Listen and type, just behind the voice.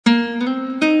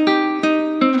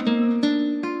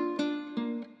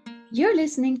You're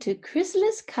listening to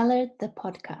Chrysalis Color, the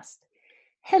podcast.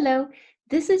 Hello,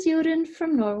 this is Jorunn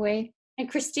from Norway. And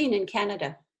Christine in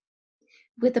Canada.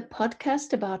 With a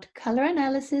podcast about color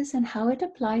analysis and how it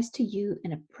applies to you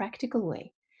in a practical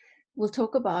way. We'll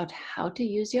talk about how to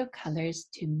use your colors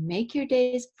to make your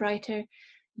days brighter,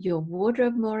 your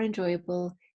wardrobe more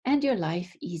enjoyable, and your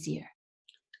life easier.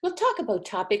 We'll talk about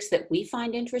topics that we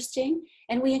find interesting,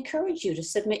 and we encourage you to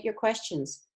submit your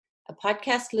questions. A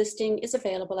podcast listing is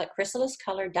available at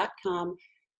chrysaliscolor.com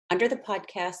under the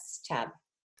Podcasts tab.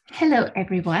 Hello,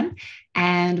 everyone,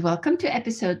 and welcome to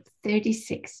episode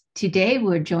 36. Today,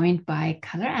 we're joined by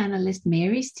color analyst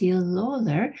Mary Steele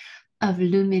Lawler of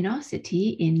Luminosity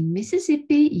in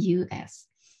Mississippi, U.S.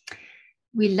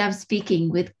 We love speaking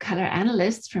with color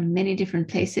analysts from many different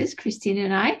places, Christine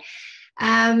and I.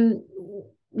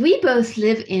 We both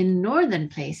live in northern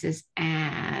places,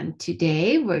 and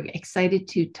today we're excited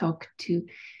to talk to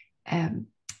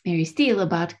Mary Steele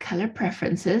about color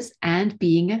preferences and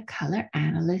being a color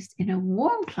analyst in a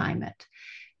warm climate.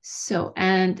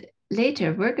 And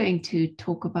later we're going to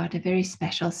talk about a very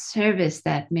special service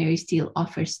that Mary Steele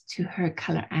offers to her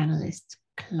color analyst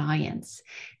clients.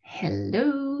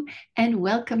 Hello and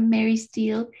welcome, Mary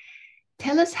Steele.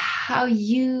 Tell us how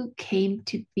you came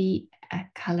to be a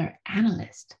color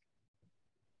analyst.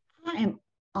 I am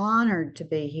honored to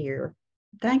be here.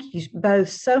 Thank you both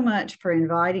so much for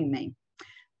inviting me.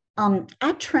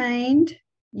 I trained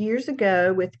years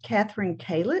ago with Catherine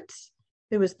Kalitz,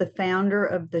 who was the founder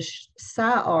of the Sci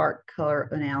ART color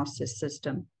analysis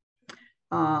system.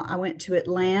 I went to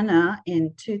Atlanta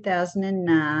in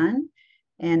 2009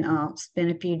 and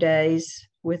spent a few days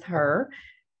with her.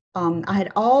 I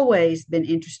had always been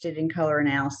interested in color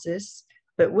analysis,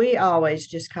 but we always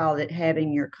just called it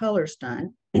having your colors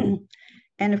done.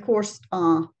 And of course,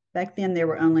 back then there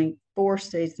were only 4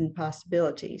 season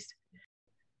possibilities.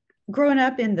 Growing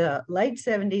up in the late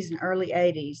 70s and early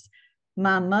 80s,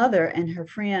 my mother and her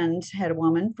friends had a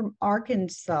woman from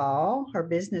Arkansas. Her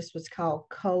business was called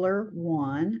Color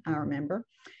One, I remember.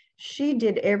 She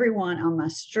did everyone on my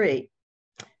street.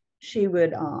 She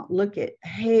would look at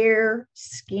hair,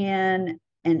 skin,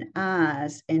 and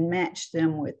eyes and match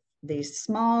them with these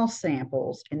small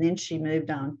samples. And then she moved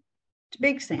on to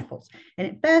big samples. And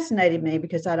it fascinated me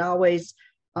because I'd always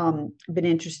been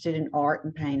interested in art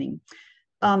and painting.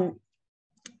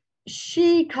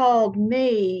 She called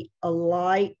me a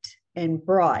light and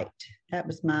bright. That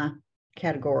was my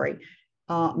category.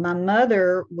 My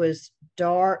mother was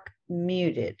dark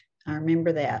muted. I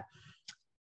remember that.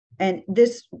 And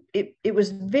it was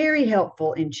very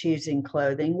helpful in choosing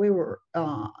clothing.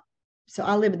 So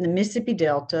I live in the Mississippi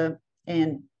Delta,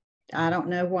 and I don't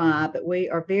know why, but we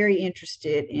are very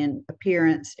interested in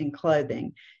appearance and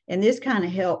clothing. And this kind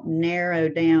of helped narrow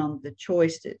down the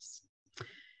choices.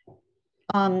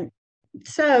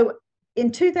 So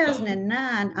in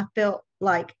 2009, I felt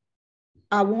like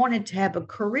I wanted to have a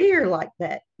career like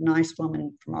that nice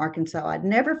woman from Arkansas. I'd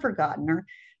never forgotten her.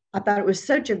 I thought it was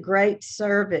such a great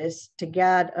service to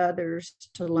guide others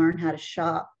to learn how to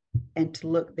shop and to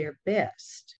look their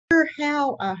best.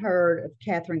 How I heard of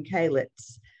Catherine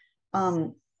Kalitz,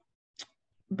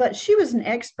 but she was an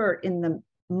expert in the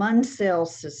Munsell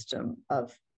system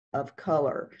of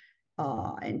color.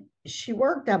 And she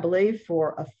worked, I believe,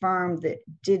 for a firm that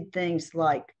did things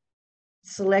like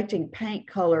selecting paint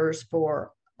colors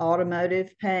for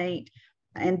automotive paint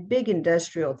and big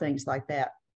industrial things like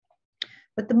that.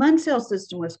 But the Munsell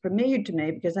system was familiar to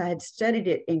me because I had studied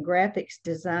it in graphics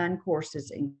design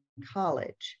courses in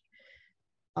college.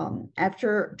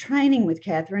 After training with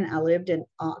Catherine, I lived in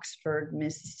Oxford,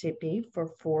 Mississippi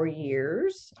for 4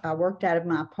 years. I worked out of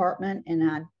my apartment and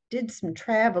I did some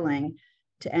traveling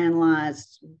to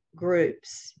analyze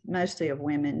groups, mostly of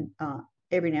women.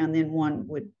 Every now and then one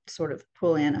would sort of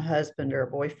pull in a husband or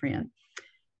a boyfriend.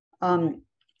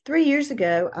 3 years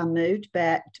ago, I moved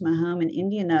back to my home in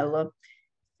Indianola,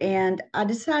 and I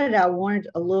decided I wanted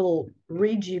a little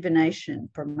rejuvenation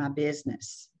for my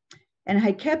business. And I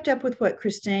had kept up with what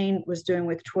Christine was doing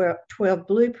with 12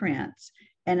 blueprints.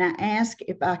 And I asked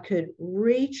if I could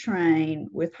retrain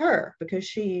with her because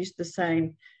she used the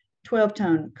same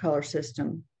 12-tone color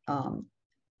system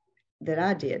that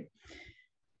I did.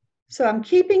 So I'm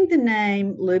keeping the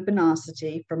name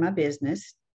Luminosity for my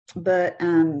business, but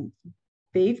I'm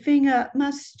beefing up my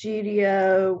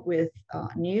studio with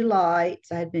new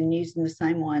lights. I had been using the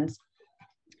same ones,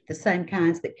 the same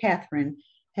kinds that Catherine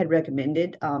had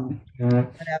recommended. But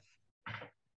I've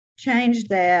changed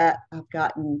that. I've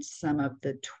gotten some of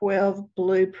the 12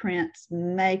 blueprints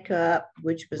makeup,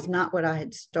 which was not what I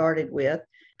had started with.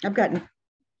 I've gotten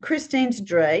Christine's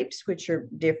drapes, which are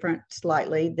different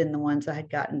slightly than the ones I had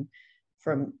gotten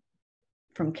from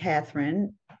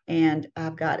Catherine. And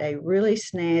I've got a really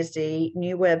snazzy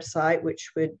new website,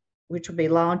 which will be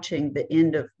launching the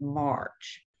end of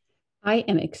March. I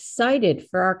am excited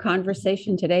for our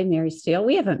conversation today, Mary Steele.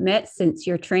 We haven't met since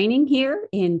your training here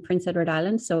in Prince Edward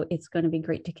Island, so it's going to be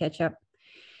great to catch up.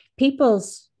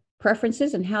 People's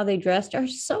preferences and how they dressed are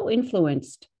so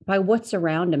influenced by what's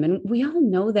around them. And we all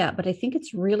know that, but I think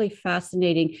it's really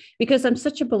fascinating because I'm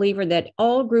such a believer that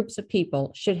all groups of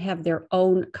people should have their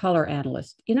own color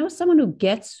analyst. Someone who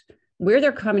gets where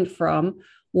they're coming from,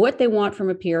 what they want from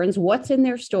appearance, what's in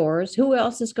their stores, who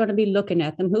else is going to be looking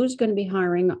at them, who's going to be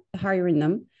hiring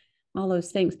them, all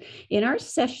those things. In our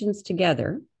sessions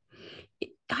together,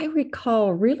 I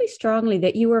recall really strongly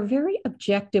that you were very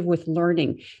objective with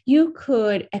learning. You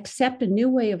could accept a new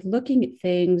way of looking at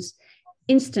things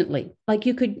instantly. Like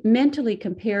you could mentally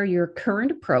compare your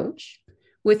current approach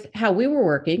with how we were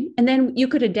working, and then you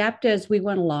could adapt as we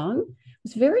went along. It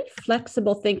was very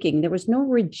flexible thinking. There was no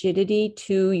rigidity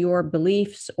to your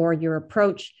beliefs or your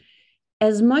approach,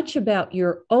 as much about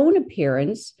your own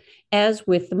appearance as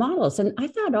with the models. And I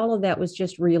thought all of that was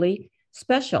just really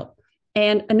special.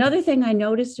 And another thing I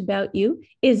noticed about you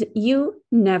is you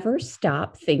never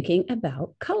stop thinking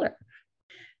about color.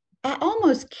 I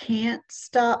almost can't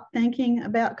stop thinking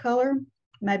about color.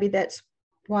 Maybe that's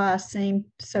why I seem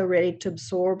so ready to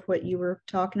absorb what you were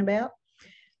talking about.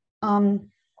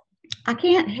 I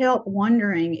can't help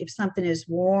wondering if something is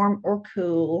warm or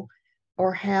cool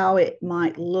or how it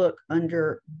might look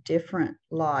under different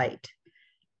light.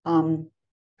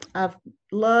 I've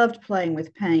loved playing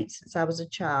with paint since I was a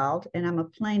child, and I'm a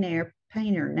plein air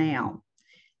painter now.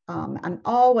 I'm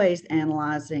always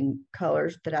analyzing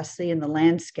colors that I see in the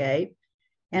landscape,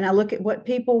 and I look at what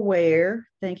people wear,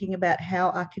 thinking about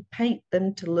how I could paint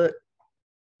them to look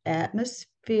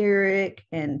atmospheric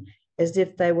and as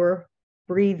if they were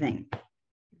breathing.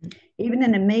 Even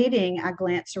in a meeting, I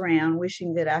glance around,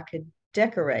 wishing that I could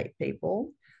decorate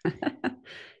people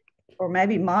or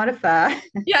maybe modify.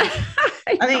 Yeah.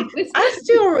 I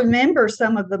still remember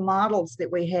some of the models that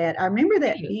we had. I remember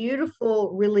that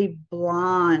beautiful, really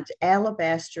blonde,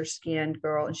 alabaster skinned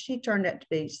girl, and she turned out to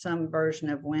be some version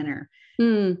of Winter.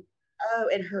 Oh,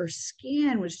 and her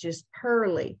skin was just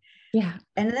pearly. Yeah.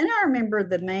 And then I remember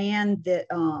the man that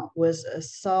was a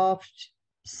soft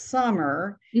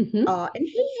Summer, and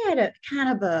he had a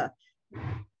kind of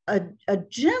a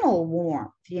gentle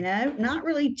warmth, not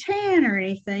really tan or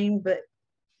anything, but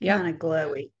kind of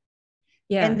glowy.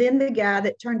 Yeah. And then the guy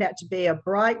that turned out to be a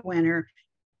bright Winter,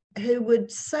 who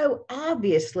would so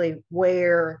obviously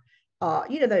wear,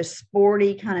 those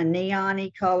sporty kind of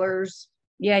neon-y colors.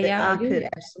 I could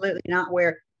absolutely not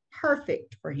wear.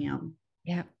 Perfect for him.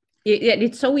 Yeah.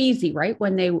 It's so easy, right?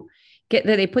 When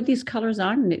they put these colors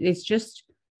on, and it's just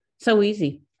so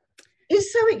easy.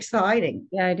 It's so exciting.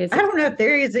 Yeah, it is. I don't know if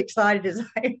they're as excited as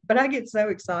I am, but I get so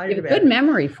excited about it. Good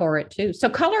memory for it too. So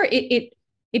color, it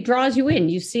draws you in.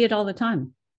 You see it all the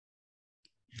time.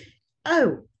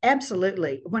 Oh,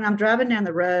 absolutely. When I'm driving down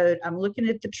the road, I'm looking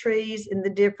at the trees in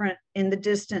the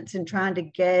distance and trying to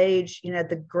gauge,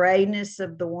 the grayness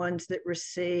of the ones that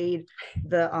recede,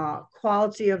 the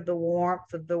quality of the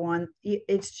warmth of the one.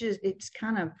 It's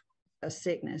kind of a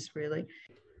sickness, really.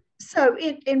 So,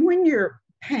 and when you're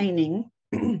painting,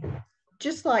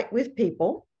 just like with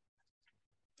people,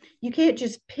 you can't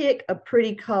just pick a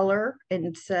pretty color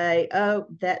and say, oh,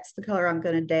 that's the color I'm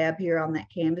going to dab here on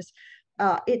that canvas.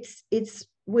 It's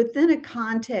within a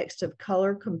context of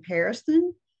color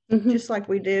comparison, just like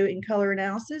we do in color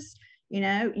analysis.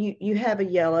 You have a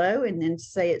yellow, and then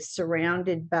say it's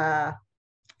surrounded by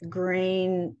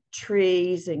green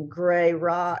trees and gray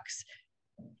rocks.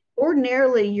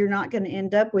 Ordinarily, you're not going to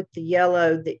end up with the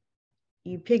yellow that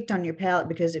you picked on your palette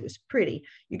because it was pretty.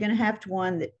 You're going to have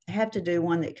to do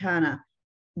one that kind of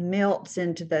melts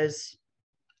into those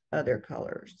other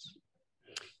colors.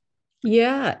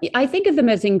 Yeah, I think of them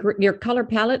as your color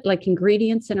palette, like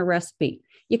ingredients in a recipe.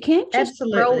 You can't just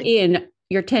throw in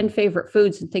your 10 favorite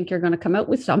foods and think you're going to come out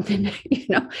with something,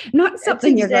 not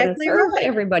something you're going to serve to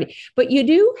everybody. But you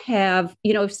do have,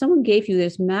 if someone gave you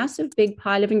this massive big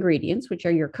pile of ingredients, which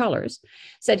are your colors,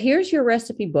 said, here's your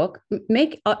recipe book,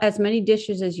 make as many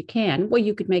dishes as you can. Well,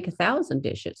 you could make 1,000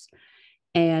 dishes.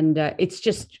 And it's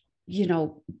just,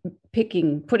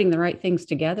 putting the right things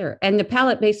together. And the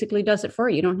palette basically does it for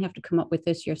you. You don't have to come up with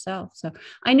this yourself. So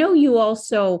I know you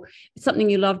also, something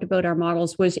you loved about our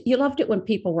models was you loved it when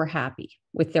people were happy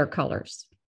with their colors.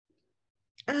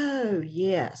 Oh,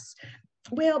 yes.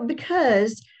 Well,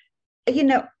 because,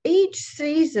 each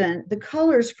season, the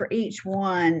colors for each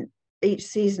one each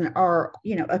season are,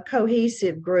 a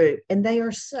cohesive group, and they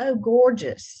are so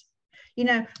gorgeous.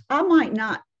 I might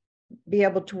not be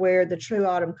able to wear the true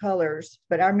autumn colors,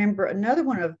 but I remember another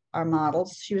one of our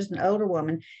models, she was an older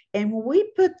woman, and when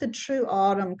we put the true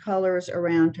autumn colors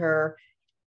around her,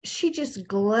 she just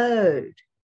glowed.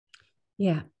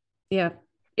 Yeah.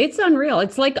 It's unreal.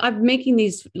 It's like I'm making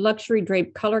these luxury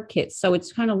drape color kits. So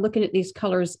it's kind of looking at these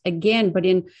colors again, but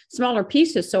in smaller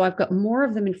pieces. So I've got more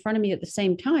of them in front of me at the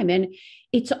same time. And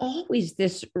it's always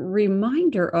this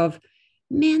reminder of,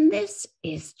 man, this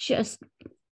is just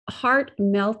heart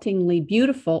meltingly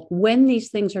beautiful when these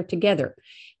things are together.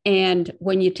 And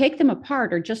when you take them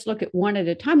apart or just look at one at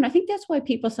a time, and I think that's why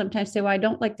people sometimes say, well, I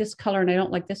don't like this color and I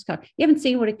don't like this color. You haven't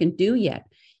seen what it can do yet.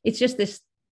 It's just this,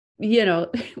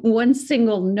 one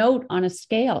single note on a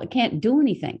scale. It can't do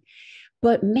anything.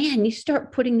 But man, you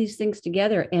start putting these things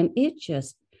together and it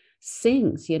just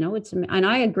sings, and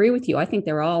I agree with you. I think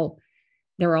they're all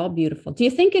beautiful. Do you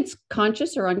think it's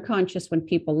conscious or unconscious when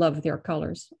people love their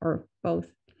colors, or both?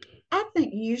 I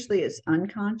think usually it's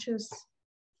unconscious.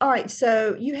 All right,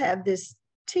 so you have this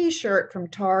t-shirt from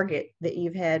Target that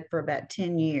you've had for about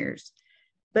 10 years,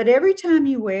 but every time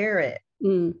you wear it,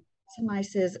 somebody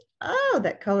says, oh,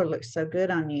 that color looks so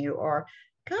good on you, or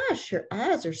gosh, your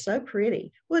eyes are so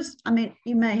pretty.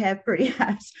 You may have pretty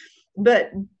eyes,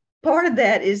 but part of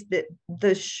that is that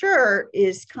the shirt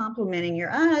is complementing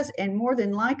your eyes, and more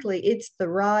than likely it's the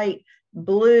right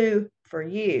blue for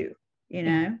you,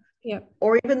 Yeah.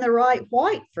 or even the right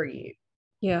white for you.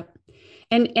 Yeah.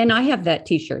 And I have that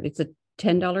t-shirt. It's a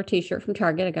 $10 t-shirt from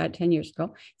Target. I got it 10 years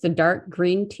ago. It's a dark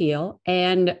green teal,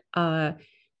 and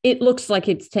it looks like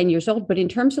it's 10 years old, but in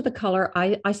terms of the color,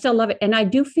 I still love it. And I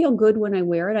do feel good when I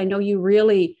wear it. I know you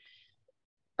really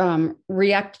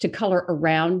react to color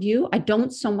around you. I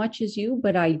don't so much as you,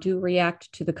 but I do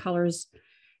react to the colors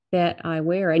that I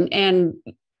wear. And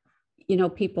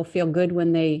people feel good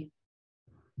when they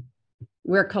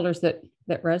wear colors that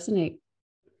resonate.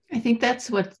 I think that's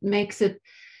what makes it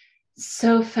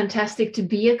so fantastic to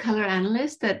be a color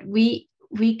analyst, that we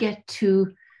get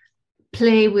to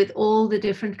play with all the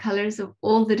different colors of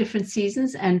all the different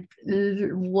seasons and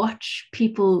watch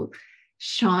people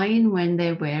shine when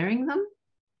they're wearing them.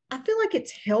 I feel like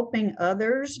it's helping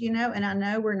others, and I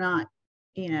know we're not,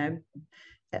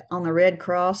 on the Red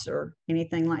Cross or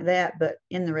anything like that, but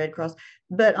in the Red Cross,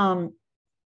 but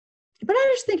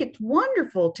I just think it's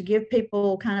wonderful to give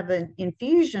people kind of an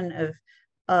infusion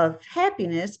of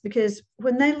happiness, because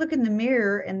when they look in the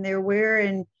mirror and they're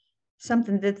wearing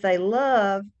something that they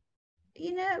love,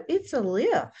 it's a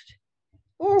lift.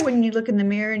 Or when you look in the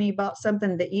mirror and you bought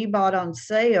something that you bought on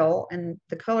sale and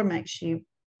the color makes you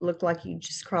look like you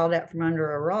just crawled out from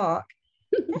under a rock.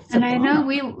 And I know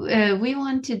we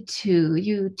wanted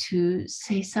you to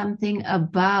say something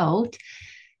about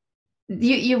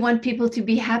you want people to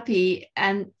be happy,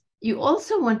 and you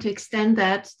also want to extend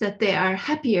that they are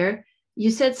happier.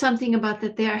 You said something about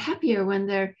that they are happier when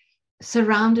they're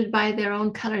surrounded by their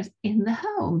own colors in the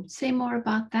home. Say more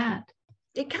about that.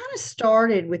 It kind of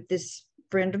started with this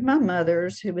friend of my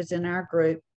mother's who was in our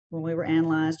group when we were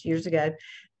analyzed years ago.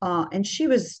 And she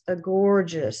was a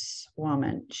gorgeous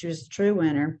woman. She was a true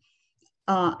winner.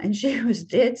 And she was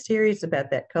dead serious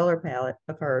about that color palette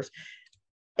of hers.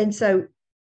 And so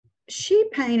she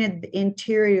painted the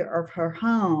interior of her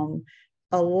home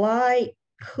a light,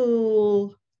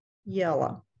 cool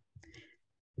yellow.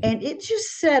 And it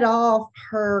just set off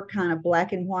her kind of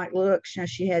black and white look.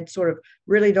 She had sort of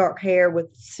really dark hair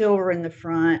with silver in the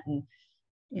front, and,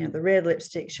 the red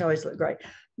lipstick. She always looked great.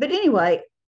 But anyway,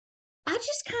 I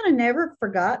just kind of never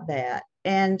forgot that.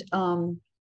 And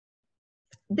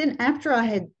then after I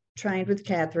had trained with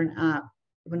Catherine,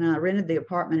 when I rented the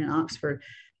apartment in Oxford,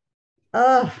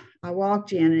 I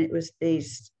walked in and it was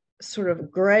these sort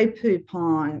of gray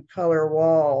poupon color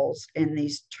walls and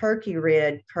these turkey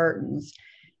red curtains.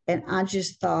 And I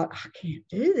just thought, I can't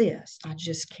do this. I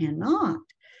just cannot.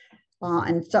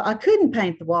 And so I couldn't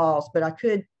paint the walls, but I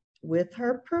could, with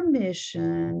her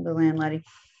permission, the landlady,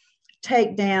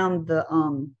 take down the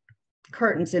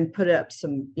curtains and put up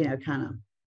some, kind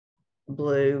of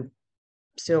blue,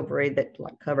 silvery that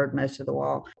like covered most of the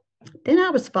wall. Then I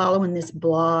was following this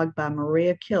blog by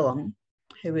Maria Killam,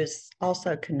 who is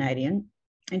also Canadian,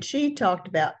 and she talked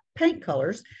about paint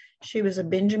colors. She was a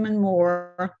Benjamin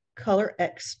Moore color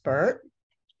expert,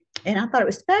 and I thought it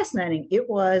was fascinating. It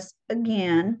was,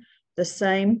 again, the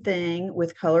same thing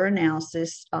with color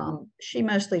analysis. She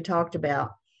mostly talked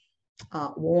about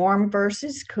warm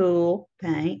versus cool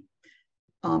paint.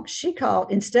 She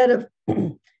called, instead of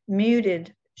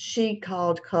muted, she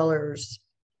called colors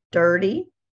dirty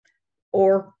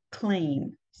or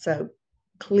clean. So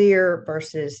clear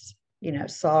versus,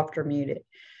 soft or muted.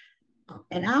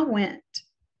 And I went,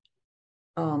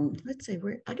 let's see,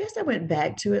 I guess I went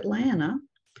back to Atlanta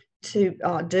to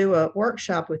do a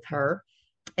workshop with her.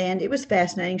 And it was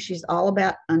fascinating. She's all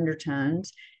about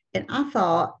undertones. And I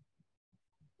thought,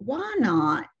 why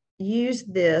not use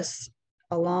this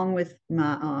along with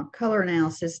my color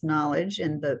analysis knowledge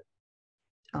and the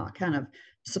kind of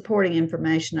supporting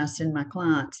information I send my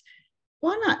clients?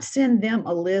 Why not send them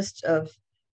a list of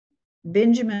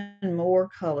Benjamin Moore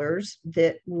colors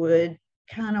that would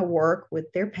kind of work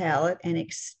with their palette and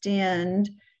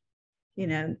extend,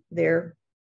 their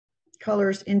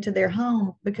colors into their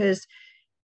home? Because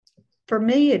for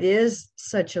me, it is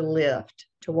such a lift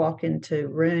to walk into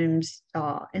rooms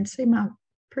and see my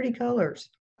pretty colors.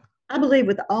 I believe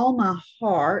with all my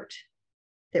heart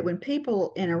that when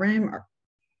people in a room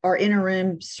are in a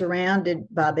room surrounded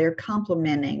by their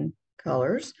complementing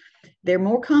colors, they're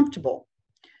more comfortable.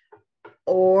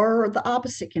 Or the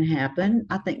opposite can happen.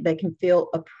 I think they can feel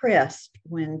oppressed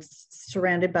when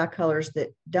surrounded by colors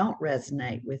that don't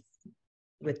resonate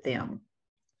with them.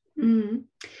 Mm.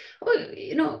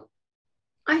 Well,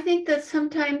 I think that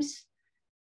sometimes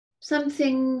some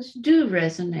things do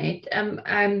resonate.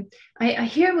 I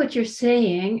hear what you're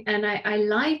saying, and I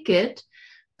like it,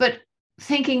 but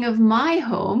thinking of my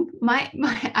home,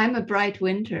 I'm a bright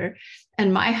winter,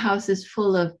 and my house is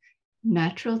full of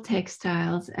natural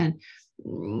textiles and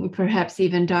perhaps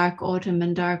even dark autumn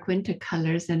and dark winter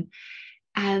colors,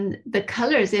 and the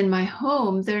colors in my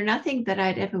home, they're nothing that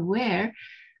I'd ever wear,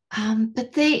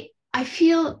 but I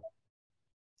feel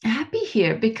happy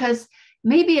here because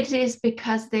maybe it is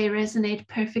because they resonate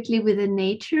perfectly with the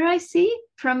nature I see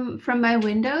from my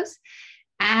windows,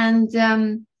 and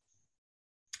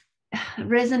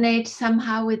resonate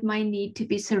somehow with my need to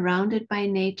be surrounded by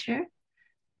nature.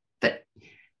 But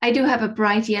I do have a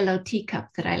bright yellow teacup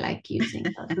that I like using.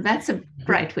 So that's a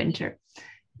bright winter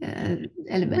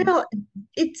element. Well,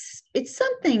 it's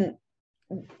something,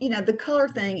 the color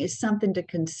thing is something to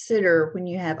consider when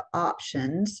you have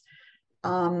options.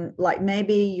 Like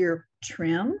maybe your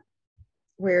trim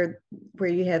where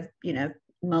you have,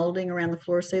 molding around the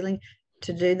floor ceiling,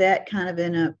 to do that kind of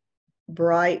in a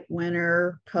bright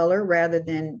winter color rather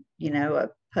than, a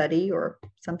putty or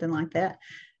something like that.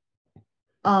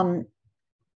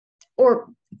 Or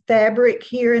fabric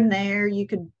here and there, you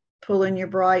could pull in your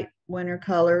bright winter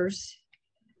colors.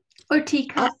 Or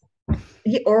teacup.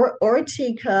 Or a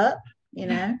teacup,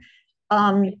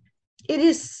 It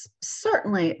is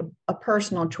certainly a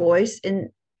personal choice. And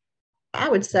I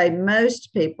would say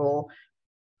most people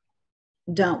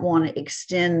don't want to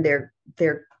extend their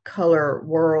color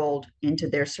world into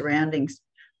their surroundings.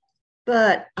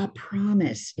 But I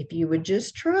promise, if you would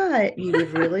just try it, you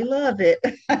would really love it.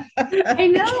 I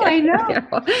know.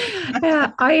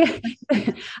 Yeah, I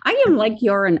am like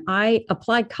and I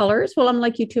apply colors. Well, I'm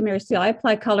like you too, Mary Steele. I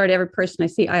apply color to every person I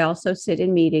see. I also sit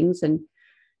in meetings and,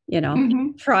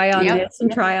 try on this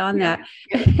and try on that.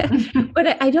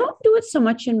 But I don't do it so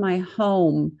much in my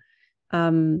home.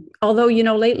 Although,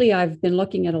 lately I've been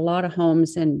looking at a lot of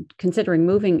homes and considering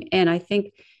moving, and I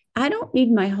think I don't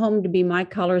need my home to be my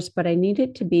colors, but I need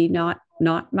it to be not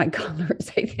my colors.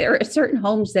 There are certain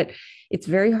homes that it's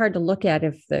very hard to look at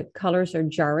if the colors are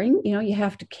jarring. You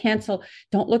have to cancel.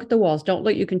 Don't look at the walls. Don't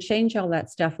look. You can change all that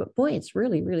stuff, but boy, it's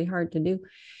really, really hard to do.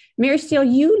 Mary Steele,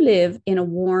 you live in a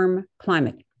warm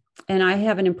climate, and I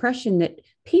have an impression that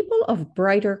people of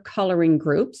brighter coloring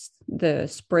groups, the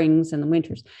springs and the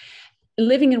winters,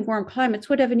 living in warm climates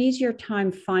would have an easier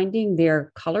time finding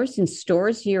their colors in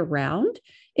stores year round.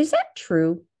 Is that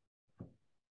true? I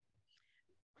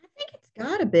think it's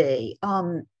got to be.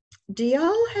 Do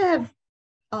y'all have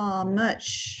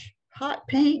much hot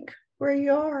pink where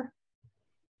you are?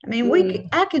 I mean,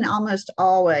 I can almost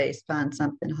always find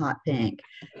something hot pink.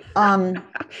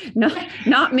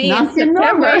 Not me in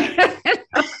September.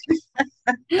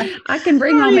 I can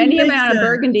bring home any amount of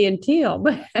burgundy and teal,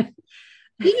 but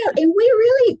and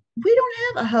we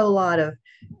don't have a whole lot of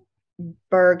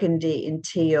burgundy and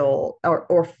teal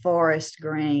or forest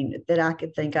green that I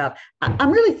could think of.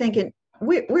 I'm really thinking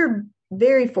we're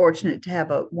very fortunate to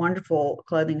have a wonderful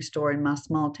clothing store in my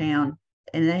small town,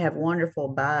 and they have wonderful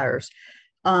buyers.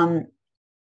 But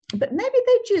maybe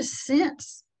they just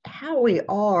sense how we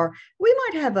are. We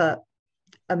might have a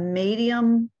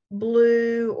medium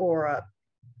blue or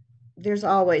there's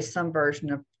always some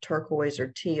version of turquoise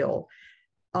or teal.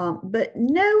 But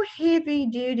no heavy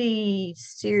duty,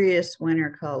 serious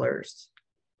winter colors.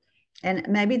 And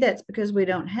maybe that's because we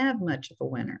don't have much of a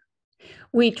winter.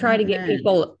 We try to get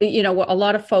people, a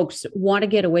lot of folks want to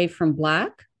get away from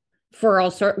black. for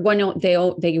all sort. One,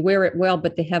 they wear it well,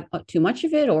 but they have too much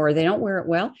of it, or they don't wear it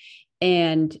well.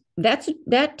 And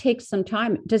that takes some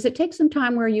time. Does it take some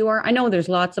time where you are? I know there's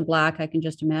lots of black, I can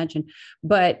just imagine,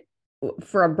 but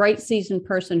for a bright season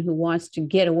person who wants to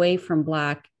get away from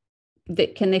black,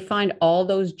 can they find all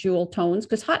those jewel tones?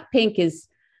 Because hot pink is,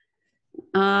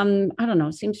 I don't know,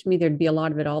 it seems to me there'd be a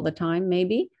lot of it all the time,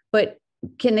 maybe, but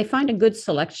can they find a good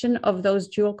selection of those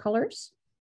jewel colors?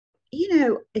 You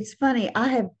know, it's funny. I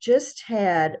have just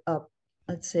had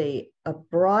two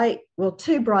bright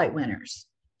winners,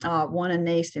 one a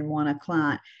niece and one a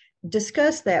client,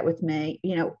 discuss that with me.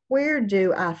 You know, where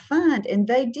do I find? And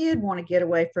they did want to get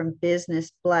away from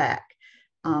business black.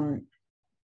 And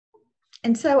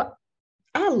so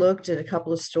I looked at a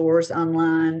couple of stores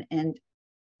online, and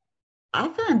I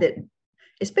find that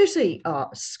especially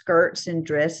skirts and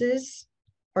dresses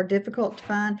are difficult to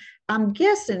find. I'm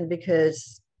guessing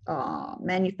because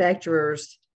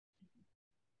manufacturers,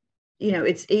 you know,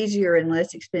 it's easier and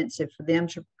less expensive for them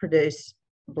to produce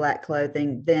black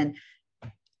clothing than,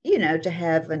 you know, to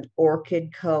have an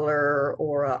orchid color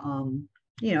or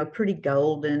a pretty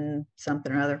golden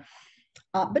something or other.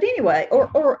 But anyway,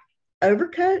 or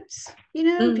overcoats, you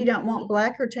know, if you don't want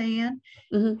black or tan,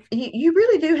 you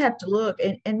really do have to look.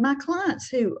 And my clients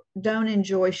who don't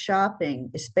enjoy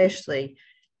shopping, especially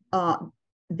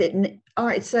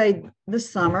say the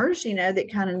summers, you know,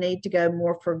 that kind of need to go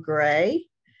more for gray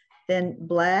than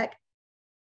black,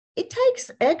 it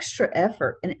takes extra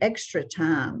effort and extra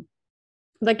time.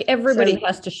 Like everybody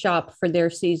has to shop for their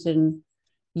season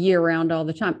year round all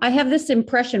the time. I have this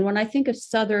impression when I think of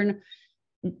Southern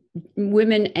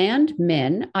women and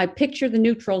men, I picture the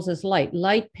neutrals as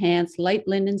light pants, light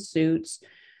linen suits.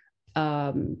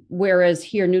 Whereas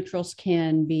here neutrals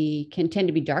can tend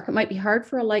to be dark. It might be hard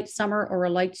for a light summer or a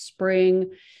light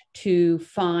spring to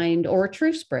find, or a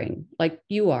true spring like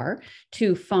you are,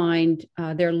 to find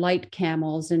their light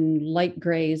camels and light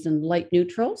grays and light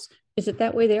neutrals. Is it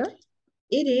that way there?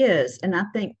 It is. And I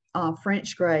think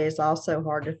French gray is also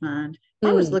hard to find.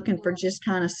 I was looking for just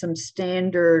kind of some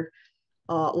standard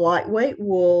lightweight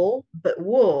wool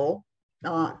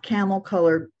camel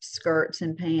colored skirts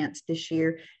and pants this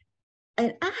year.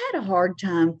 And I had a hard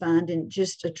time finding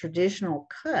just a traditional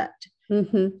cut,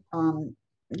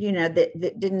 you know,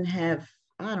 that didn't have,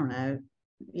 I don't know,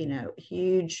 you know,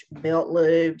 huge belt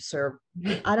loops, or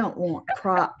I don't want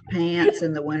crop pants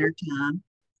in the wintertime.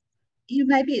 You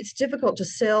know, maybe it's difficult to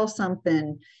sell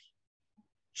something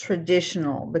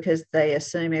traditional because they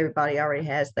assume everybody already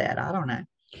has that. I don't know.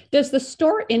 Does the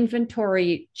store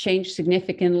inventory change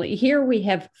significantly? Here we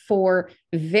have 4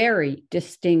 very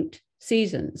distinct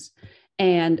seasons.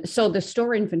 And so the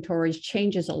store inventory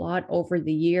changes a lot over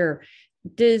the year.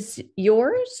 Does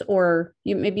yours, or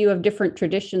maybe you have different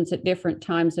traditions at different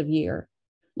times of year?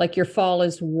 Like your fall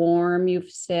is warm,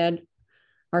 you've said.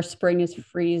 Our spring is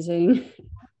freezing.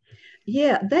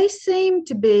 Yeah, they seem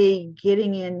to be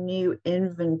getting in new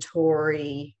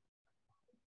inventory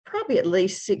probably at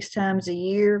least 6 times a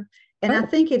year. And I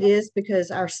think it is because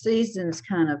our seasons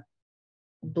kind of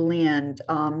blend.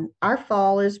 Our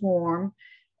fall is warm.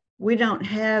 We don't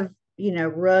have, you know,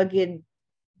 rugged,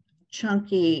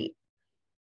 chunky,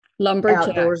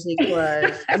 lumberjack outdoorsy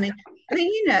clothes. I mean,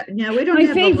 you know, no, we don't my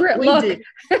have favorite look.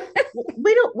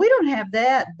 We don't have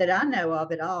that I know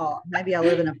of at all. Maybe I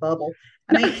live in a bubble.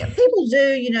 I mean, people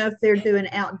do, you know, if they're doing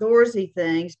outdoorsy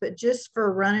things, but just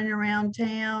for running around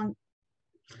town,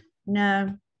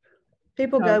 no.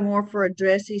 People go more for a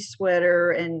dressy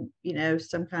sweater and, you know,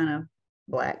 some kind of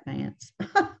black pants.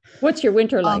 What's your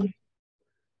winter like?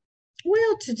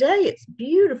 Well, today it's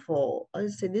beautiful.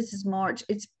 Let's see, this is March.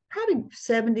 It's probably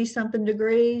 70 something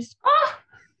degrees.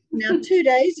 Now, 2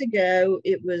 days ago,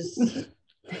 it was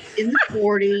in the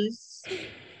 40s.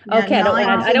 Okay,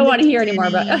 I don't want to hear anymore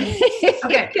about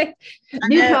okay.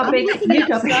 New topic.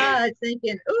 Outside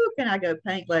thinking, oh, can I go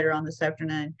paint later on this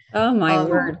afternoon? Oh, my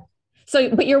word.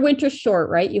 So, but your winter's short,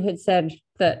 right? You had said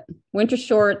that winter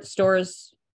short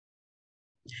stores.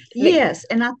 Yes.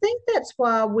 And I think that's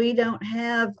why we don't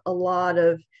have a lot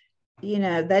of, you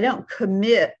know, they don't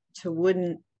commit to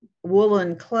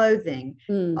woolen clothing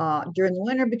during the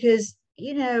winter because,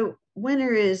 you know,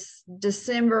 winter is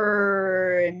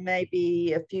December and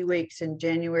maybe a few weeks in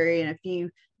January and a few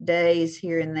days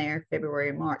here and there, February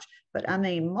and March. But I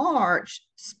mean, March,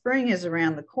 spring is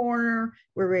around the corner.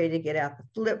 We're ready to get out the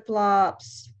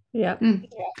flip-flops. Yeah.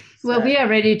 Well, we are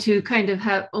ready to kind of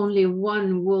have only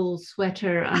one wool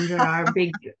sweater under our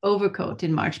big overcoat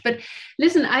in March. But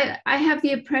listen, I have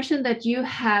the impression that you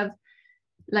have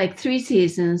like 3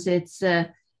 seasons. It's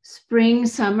spring,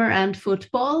 summer, and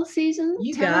football season.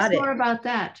 You Tell got us it. more about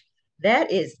that.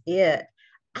 That is it.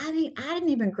 I mean, I didn't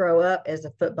even grow up as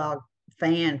a football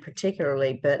fan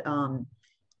particularly, but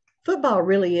football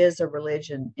really is a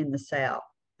religion in the South.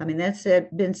 I mean, that's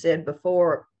been said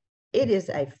before. It is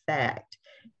a fact.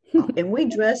 And we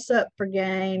dress up for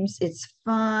games. It's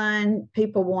fun.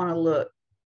 People want to look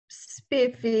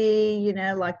spiffy,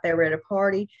 like they were at a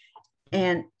party.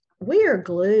 And we are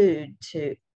glued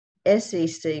to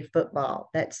SEC football,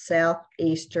 that's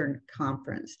Southeastern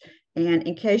Conference. And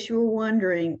in case you were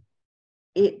wondering,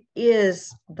 it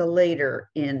is the leader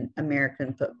in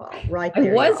American football, right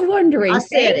there. I was wondering.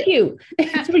 Thank you.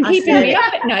 It's been keeping me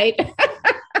up at night.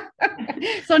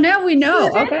 So now we know.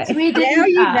 Okay. Now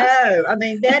you know. I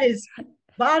mean, that is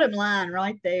bottom line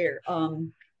right there. But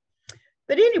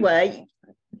anyway,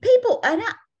 people, and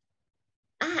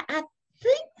I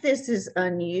think this is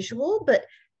unusual, but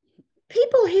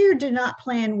people here do not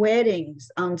plan weddings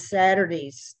on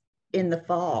Saturdays in the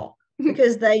fall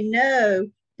because they know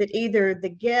that either the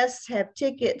guests have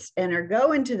tickets and are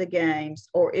going to the games,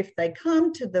 or if they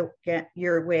come to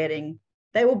your wedding,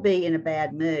 they will be in a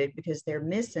bad mood because they're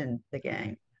missing the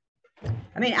game.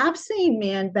 I mean, I've seen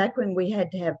men back when we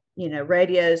had to have,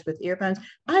 radios with earphones.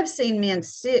 I've seen men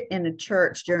sit in a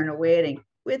church during a wedding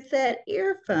with that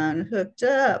earphone hooked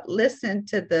up, listen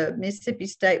to the Mississippi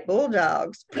State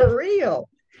Bulldogs for real.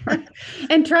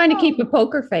 And trying to keep a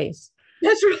poker face.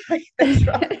 That's right. That's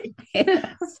right.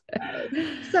 Yes.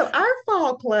 So our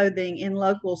fall clothing in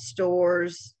local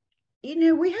stores,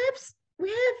 we have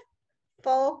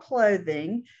fall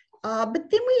clothing, but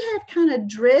then we have kind of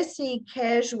dressy,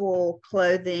 casual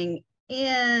clothing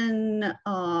in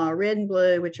red and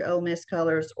blue, which are Ole Miss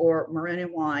colors, or maroon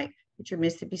and white, which are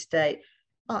Mississippi State,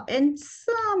 and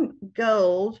some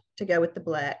gold to go with the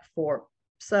black for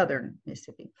Southern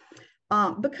Mississippi,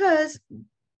 because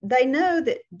they know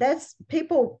that's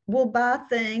people will buy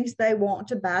things. They want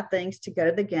to buy things to go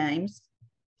to the games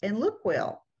and look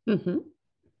well. Mm-hmm.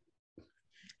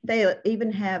 They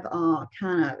even have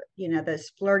kind of, those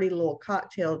flirty little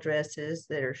cocktail dresses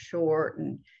that are short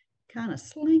and kind of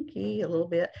slinky a little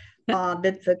bit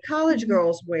that the college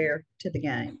girls wear to the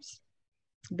games.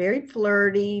 Very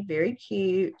flirty, very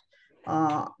cute.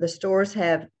 The stores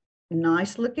have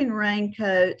nice looking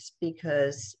raincoats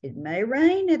because it may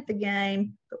rain at the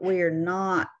game, but we are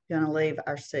not going to leave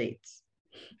our seats.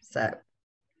 So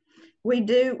we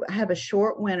do have a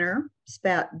short winter. It's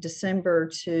about December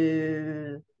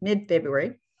to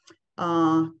mid-February.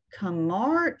 Come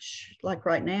March, like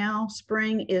right now,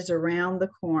 spring is around the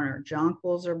corner.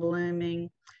 Jonquils are blooming,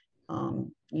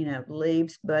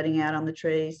 leaves budding out on the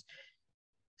trees.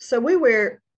 So we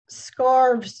wear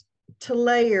scarves to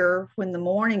layer when the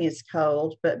morning is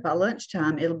cold, but by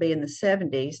lunchtime it'll be in the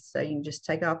 70s, so you can just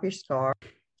take off your scarf.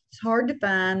 It's hard to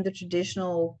find the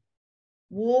traditional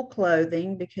wool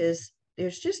clothing because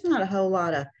there's just not a whole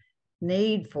lot of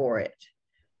need for it.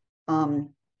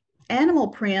 Animal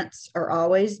prints are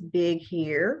always big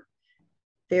here.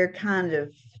 They're kind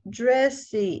of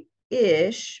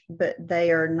dressy-ish, but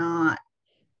they are not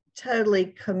totally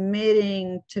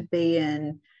committing to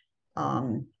being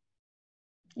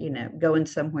going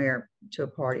somewhere to a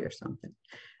party or something.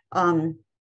 The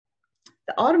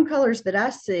autumn colors that I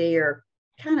see are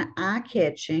kind of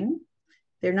eye-catching.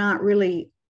 They're not really,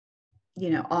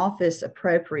 office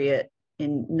appropriate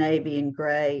in navy and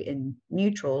gray and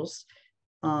neutrals.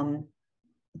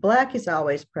 Black is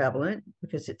always prevalent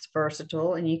because it's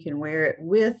versatile and you can wear it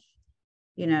with,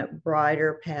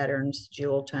 brighter patterns,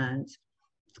 jewel tones.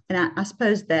 And I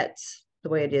suppose that's the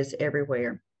way it is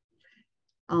everywhere.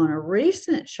 On a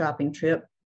recent shopping trip,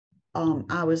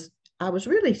 I was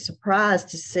really surprised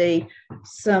to see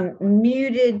some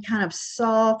muted kind of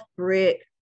soft brick,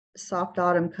 soft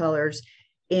autumn colors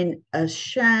in a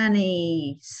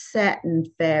shiny satin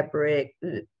fabric,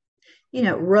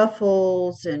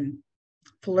 ruffles and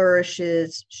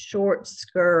flourishes, short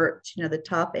skirts, the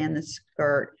top and the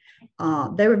skirt.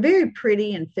 They were very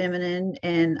pretty and feminine,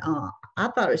 and I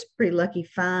thought it was a pretty lucky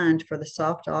find for the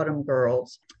soft autumn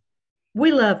girls.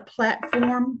 We love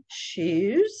platform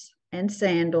shoes and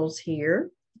sandals here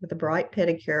with a bright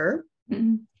pedicure.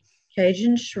 Mm-hmm.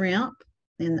 Cajun shrimp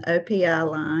in the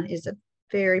OPI line is a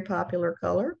very popular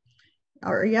color.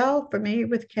 Are y'all familiar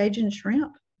with Cajun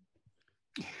shrimp?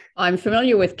 I'm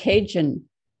familiar with Cajun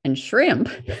and shrimp.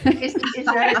 Is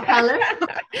that a color?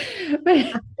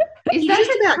 You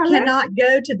just about cannot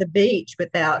go to the beach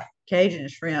without Cajun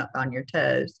shrimp on your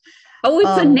toes. Oh,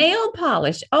 it's a nail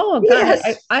polish. Oh, God.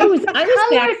 Yes. I was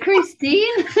back,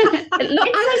 Christine. Look,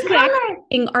 I was back.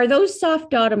 Are those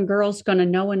soft autumn girls going to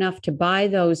know enough to buy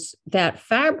that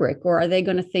fabric, or are they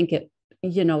going to think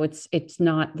it's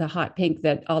not the hot pink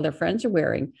that all their friends are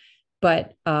wearing?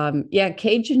 But yeah,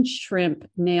 Cajun shrimp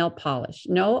nail polish.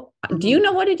 No, do you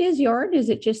know what it is, Jorn? Is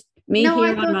it just me No,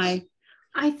 here on my?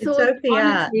 I It's thought OPI.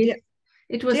 honestly,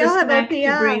 it was Do a y'all have snack to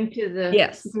OPI? bring to the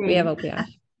Yes, we have game. OPI.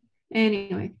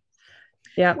 Anyway,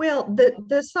 Yeah. Well,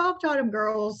 the soft autumn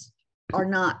girls are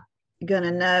not going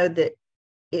to know that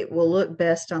it will look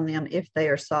best on them if they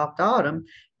are soft autumn.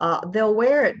 They'll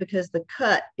wear it because the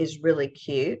cut is really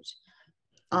cute.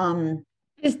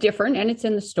 It's different and it's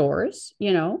in the stores,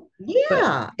 you know.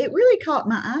 Yeah, it really caught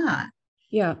my eye.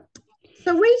 Yeah.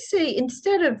 So we see,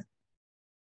 instead of,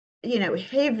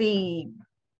 heavy,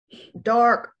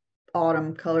 dark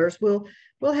autumn colors,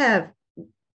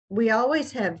 we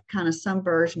always have kind of some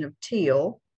version of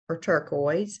teal or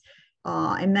turquoise,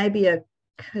 and maybe a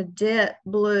cadet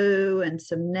blue and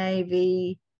some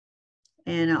navy.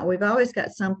 And we've always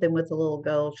got something with a little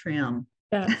gold trim.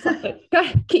 Yeah,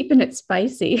 keeping it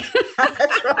spicy.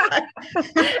 That's right.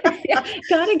 Yeah,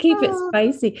 gotta keep it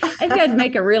spicy. I've got to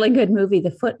make a really good movie,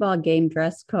 The Football Game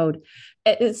Dress Code.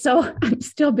 So I'm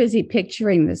still busy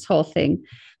picturing this whole thing.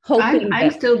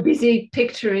 I'm still busy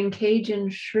picturing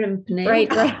Cajun shrimp nail.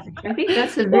 Right. I think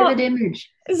that's a vivid image.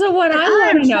 So what I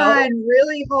want to know, I'm trying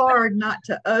really hard not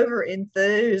to over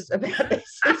enthuse about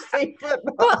this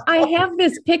football. Well, I have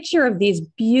this picture of these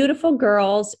beautiful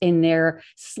girls in their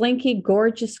slinky,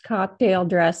 gorgeous cocktail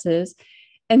dresses,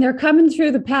 and they're coming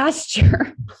through the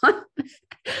pasture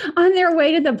on their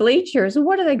way to the bleachers.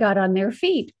 What do they got on their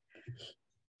feet?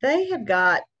 They have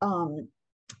got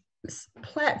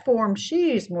platform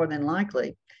shoes, more than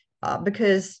likely,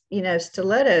 because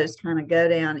stilettos kind of go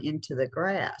down into the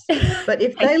grass. But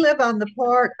if they live on the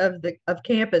part of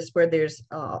campus where there's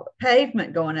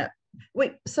pavement going up,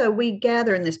 we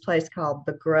gather in this place called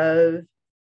the Grove.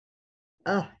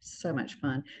 Oh, so much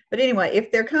fun. But anyway,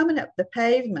 if they're coming up the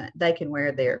pavement, they can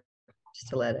wear their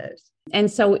stilettos. And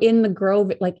so in the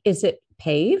Grove, like, is it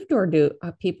paved, or do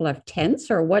people have tents,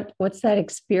 or what's that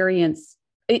experience?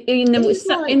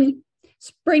 In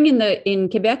spring in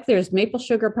Quebec, there's maple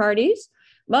sugar parties,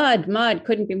 mud,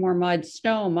 couldn't be more mud,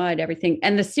 snow, mud, everything.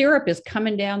 And the syrup is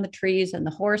coming down the trees and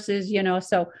the horses,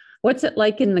 so what's it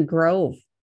like in the Grove?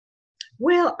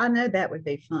 Well, I know that would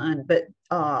be fun, but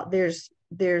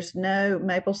there's no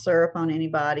maple syrup on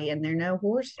anybody, and there are no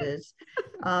horses.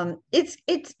 It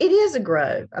is a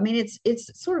grove. I mean,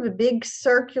 it's sort of a big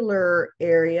circular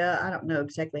area. I don't know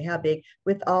exactly how big,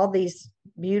 with all these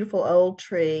beautiful old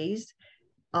trees.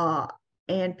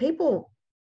 And people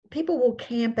will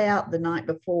camp out the night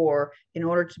before in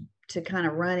order to kind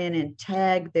of run in and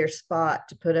tag their spot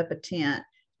to put up a tent,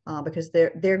 because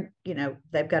they've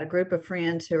got a group of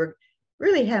friends who are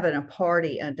really having a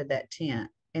party under that tent.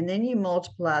 And then you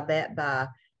multiply that by,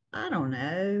 I don't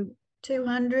know,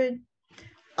 200.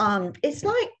 It's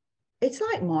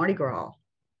like Mardi Gras,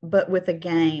 but with a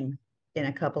game in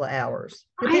a couple of hours.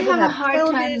 People have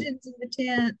televisions in the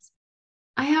tents.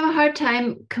 I have a hard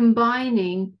time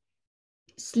combining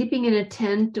sleeping in a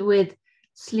tent with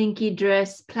slinky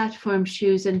dress, platform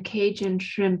shoes, and Cajun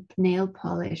shrimp nail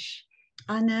polish.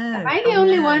 I know. Am I the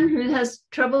only one who has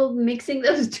trouble mixing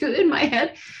those two in my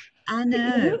head? I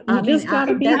know. That's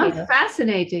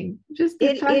fascinating.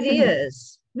 It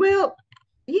is. Well,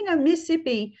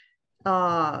 Mississippi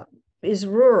is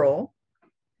rural,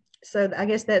 so I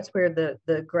guess that's where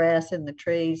the grass and the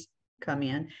trees come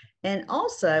in. And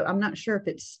also, I'm not sure if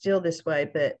it's still this way,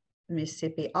 but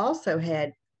Mississippi also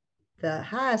had the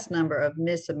highest number of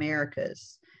Miss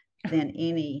Americas than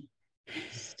any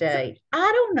state.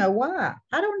 I don't know why,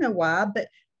 but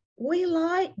we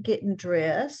like getting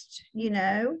dressed,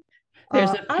 There's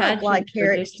I don't like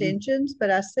hair extensions, but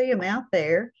I see them out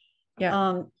there.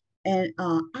 Yeah. And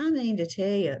I mean to tell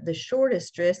you, the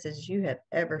shortest dresses you have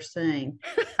ever seen,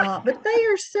 but they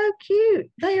are so cute.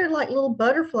 They are like little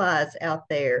butterflies out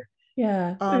there.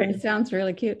 Yeah, it sounds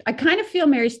really cute. I kind of feel,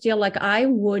 Mary Steele, like I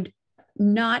would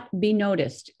not be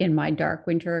noticed in my dark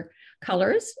winter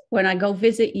colors. When I go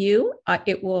visit you,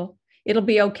 it'll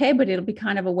be okay, but it'll be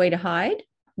kind of a way to hide.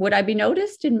 Would I be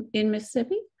noticed in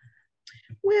Mississippi?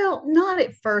 Well, not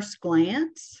at first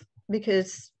glance,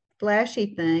 because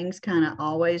flashy things kind of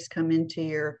always come into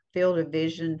your field of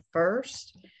vision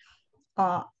first.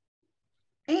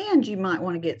 And you might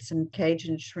want to get some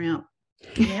Cajun shrimp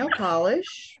nail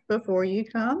polish before you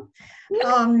come.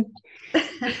 Yeah,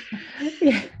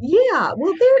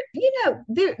 well,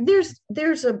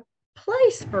 there's a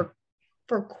place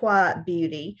for quiet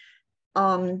beauty.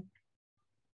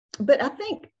 But I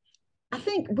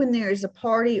think when there's a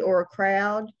party or a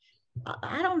crowd,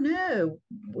 I don't know,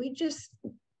 we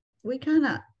kind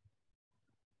of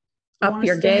up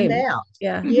your game out.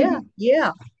 Yeah.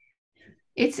 Yeah.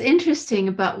 It's interesting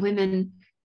about women.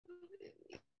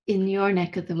 in your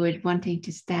neck of the wood wanting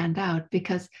to stand out,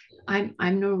 because I'm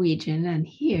Norwegian, and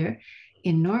here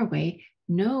in Norway,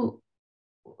 no,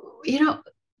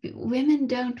 women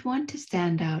don't want to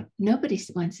stand out. Nobody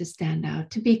wants to stand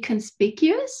out. To be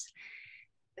conspicuous,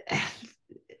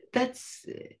 that's,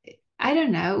 I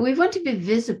don't know. We want to be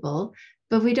visible,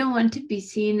 but we don't want to be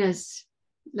seen as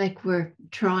like we're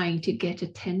trying to get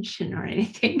attention or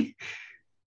anything.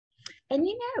 And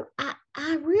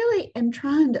I really am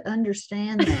trying to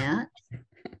understand that.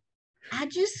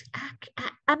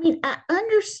 I mean, I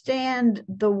understand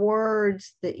the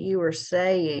words that you are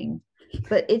saying,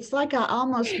 but it's like I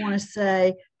almost want to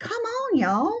say, come on,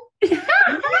 y'all.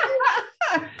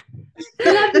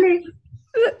 Lovely.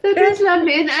 That is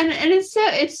lovely. And it's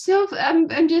so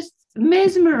I'm just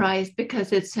mesmerized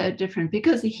because it's so different.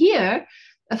 Because here,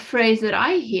 a phrase that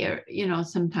I hear,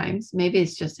 sometimes, maybe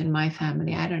it's just in my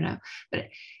family, I don't know,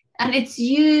 and it's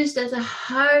used as a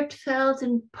heartfelt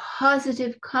and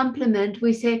positive compliment.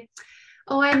 We say,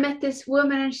 oh, I met this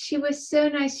woman and she was so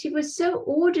nice. She was so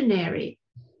ordinary.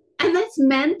 And that's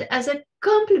meant as a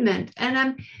compliment.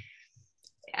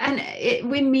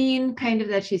 We mean kind of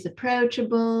that she's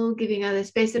approachable, giving others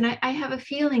space. And I have a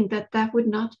feeling that would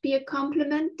not be a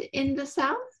compliment in the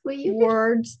South.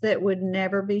 Words that would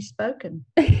never be spoken.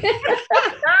 I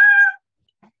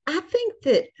think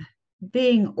that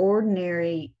being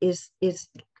ordinary is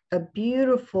a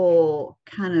beautiful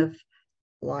kind of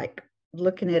like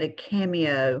looking at a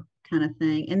cameo kind of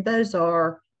thing. And those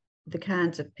are the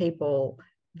kinds of people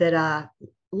that I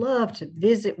love to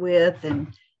visit with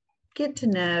and get to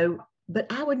know, but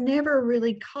I would never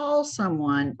really call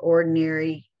someone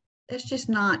ordinary. It's just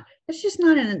not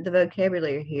in the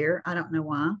vocabulary here. I don't know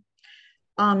why.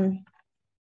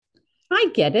 I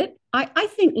get it. I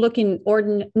think looking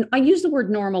ordinary, I use the word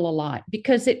normal a lot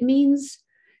because it means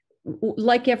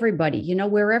like everybody,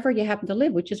 wherever you happen to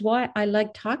live, which is why I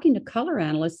like talking to color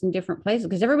analysts in different places,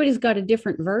 because everybody's got a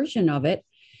different version of it.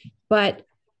 But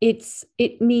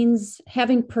it means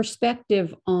having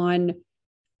perspective on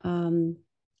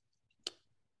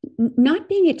not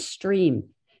being extreme,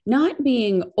 not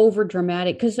being over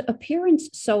dramatic, because appearance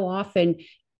so often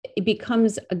it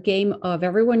becomes a game of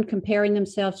everyone comparing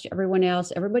themselves to everyone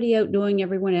else, everybody outdoing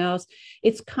everyone else.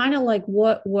 It's kind of like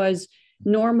what was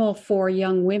normal for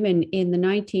young women in the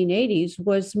 1980s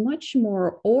was much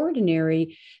more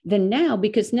ordinary than now,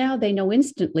 because now they know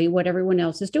instantly what everyone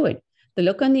else is doing. They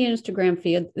look on the Instagram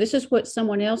feed, this is what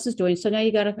someone else is doing. So now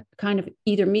you got to kind of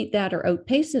either meet that or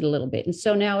outpace it a little bit. And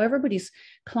so now everybody's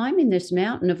climbing this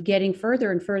mountain of getting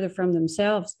further and further from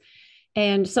themselves.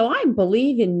 And so I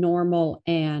believe in normal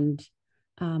and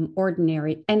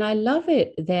ordinary. And I love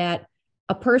it that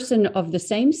a person of the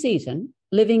same season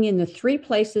living in the three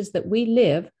places that we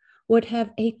live would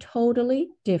have a totally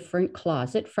different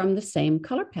closet from the same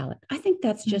color palette. I think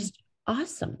that's just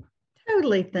awesome.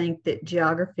 Totally think that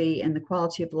geography and the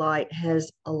quality of light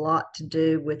has a lot to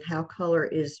do with how color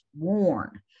is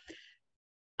worn.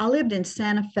 I lived in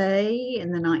Santa Fe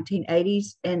in the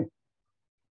 1980s, and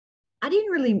I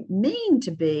didn't really mean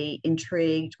to be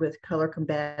intrigued with color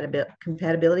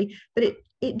compatibility, but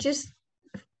it just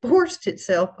forced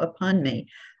itself upon me.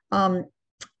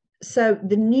 So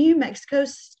the New Mexico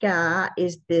sky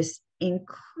is this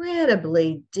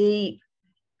incredibly deep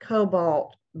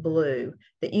cobalt blue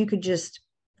that you could just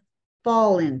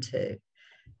fall into.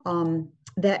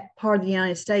 That part of the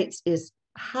United States is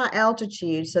high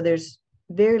altitude, so there's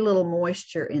very little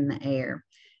moisture in the air.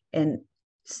 And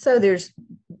so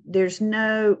there's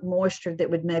no moisture that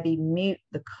would maybe mute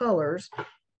the colors.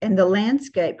 And the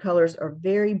landscape colors are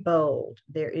very bold.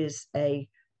 There is a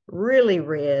really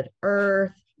red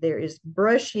earth. There is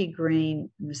brushy green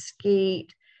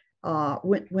mesquite.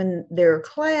 When there are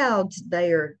clouds,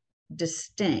 they are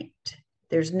distinct.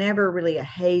 There's never really a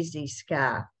hazy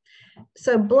sky.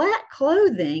 So black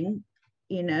clothing,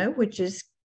 which is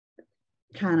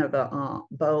kind of a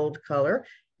bold color,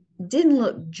 didn't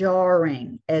look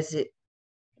jarring as it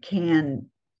can,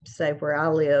 say, where I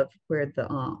live, where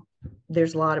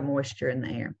there's a lot of moisture in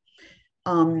the air.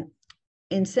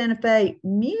 In Santa Fe,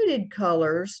 muted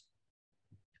colors,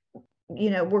 they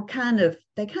kind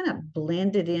of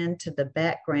blended into the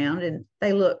background, and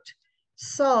they looked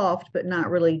soft, but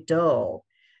not really dull.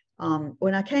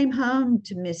 When I came home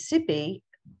to Mississippi,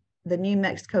 the New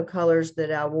Mexico colors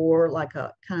that I wore,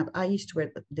 I used to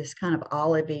wear this kind of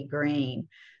olivey green,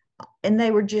 and they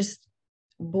were just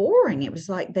boring. It was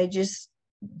like they just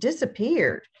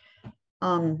disappeared.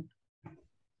 I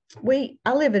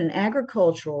live in an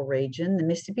agricultural region, the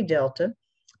Mississippi Delta.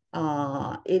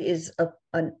 It is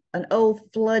an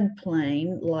old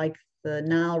floodplain like the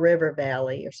Nile River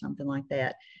Valley or something like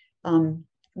that.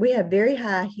 We have very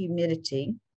high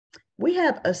humidity. We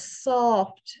have a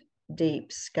soft,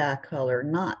 deep sky color,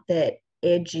 not that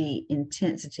edgy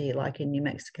intensity like in New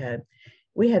Mexico.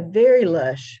 We have very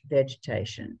lush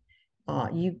vegetation.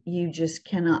 You just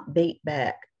cannot beat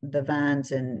back the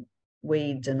vines and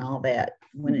weeds and all that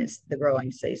when it's the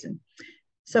growing season.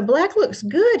 So black looks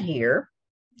good here.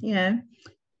 You know,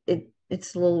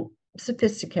 it's a little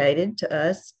sophisticated to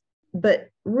us, but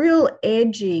real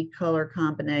edgy color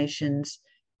combinations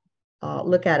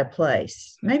look out of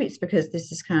place. Maybe it's because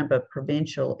this is kind of a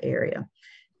provincial area.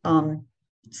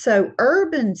 So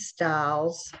urban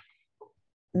styles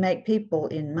make people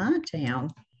in my town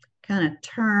kind of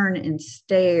turn and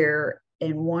stare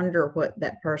and wonder what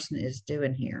that person is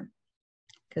doing here,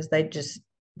 because they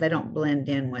don't blend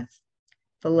in with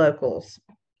the locals.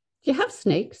 Do you have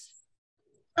snakes?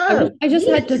 Oh, I just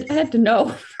yes. had to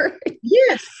know.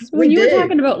 Yes, When you were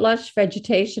talking about lush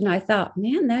vegetation, I thought,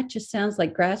 man, that just sounds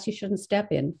like grass you shouldn't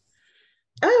step in.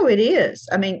 Oh, it is.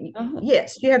 I mean,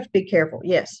 yes, you have to be careful.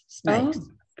 Yes, snakes. Oh,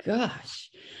 gosh.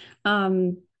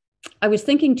 I was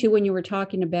thinking too, when you were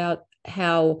talking about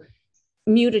how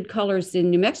muted colors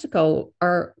in New Mexico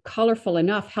are colorful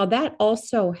enough, how that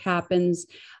also happens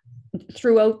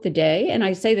throughout the day. And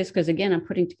I say this because, again, I'm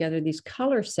putting together these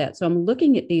color sets. So I'm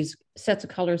looking at these sets of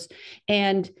colors,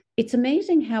 and it's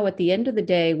amazing how at the end of the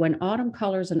day, when autumn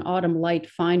colors and autumn light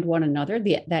find one another,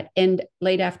 that end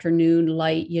late afternoon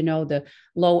light, you know, the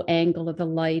low angle of the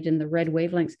light and the red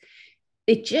wavelengths,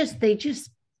 they just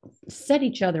set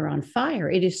each other on fire.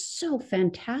 It is so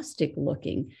fantastic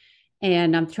looking.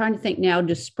 And I'm trying to think now,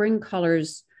 do spring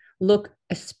colors look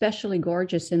especially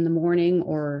gorgeous in the morning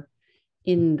or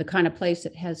in the kind of place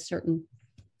that has certain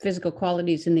physical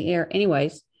qualities in the air?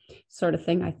 Anyways, sort of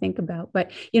thing I think about.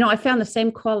 But, you know, I found the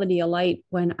same quality of light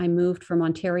when I moved from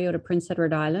Ontario to Prince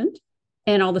Edward Island,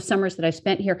 and all the summers that I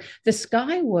spent here. The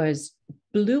sky was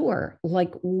bluer,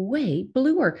 like way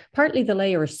bluer. Partly the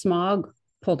layer of smog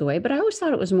pulled away, but I always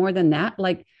thought it was more than that.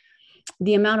 Like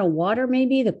the amount of water,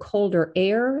 maybe the colder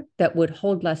air that would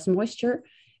hold less moisture.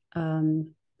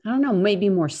 I don't know, maybe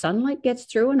more sunlight gets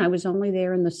through, and I was only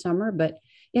there in the summer, but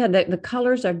yeah, the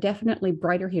colors are definitely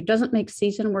brighter here. It doesn't make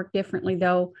season work differently,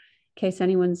 though, in case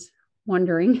anyone's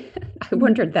wondering. I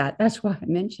wondered that. That's why I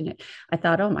mentioned it. I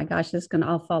thought, oh my gosh, this is going to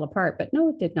all fall apart, but no,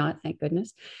 it did not, thank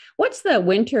goodness. What's the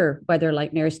winter weather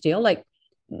like, Mary Steele? Like,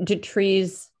 do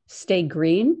trees stay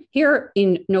green? Here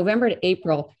in November to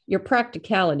April, your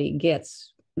practicality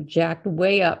gets jacked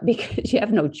way up because you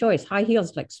have no choice. High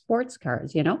heels like sports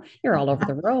cars, you know, you're all over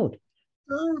the road.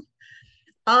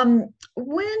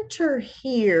 Winter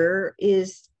here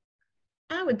is,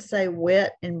 I would say,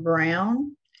 wet and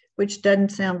brown, which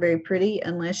doesn't sound very pretty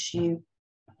unless you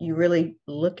really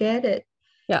look at it.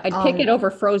 Yeah, I'd pick it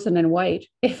over frozen and white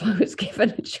if I was given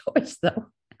a choice, though.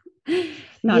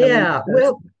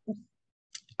 Well,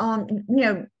 you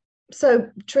know, so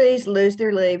trees lose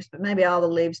their leaves, but maybe all the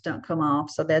leaves don't come off,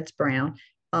 so that's brown.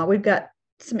 We've got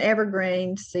some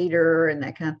evergreen, cedar, and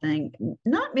that kind of thing.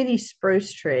 Not many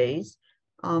spruce trees.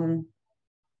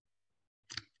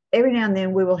 Every now and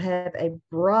then we will have a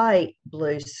bright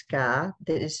blue sky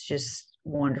that is just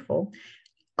wonderful.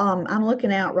 I'm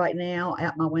looking out right now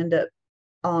out my window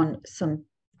on some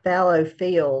fallow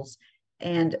fields,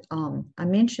 and I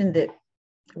mentioned that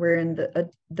we're in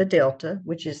the delta,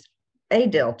 which is a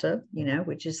delta, you know,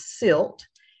 which is silt,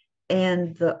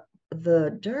 and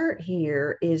the dirt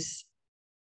here is,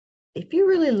 if you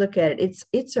really look at it,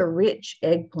 it's a rich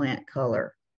eggplant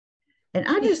color, and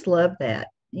I just love that.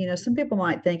 You know, some people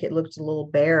might think it looks a little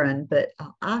barren, but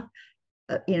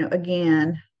you know,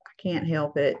 again, I can't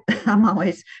help it. I'm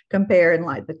always comparing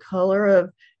like the color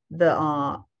of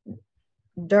the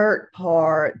dirt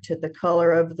part to the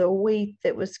color of the wheat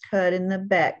that was cut in the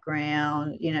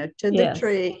background, you know, to the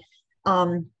tree.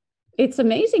 It's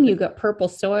amazing you got purple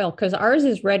soil, because ours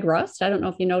is red rust. I don't know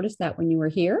if you noticed that when you were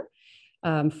here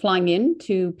flying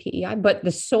into PEI, but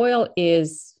the soil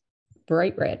is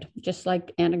bright red, just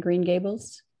like Anna Green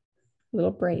Gables,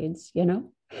 little braids, you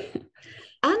know.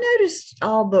 I noticed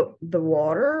all the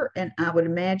water, and I would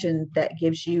imagine that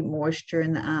gives you moisture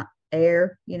in the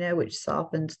air, you know, which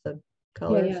softens the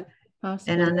colors.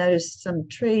 Possibly. And I noticed some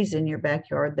trees in your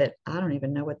backyard that I don't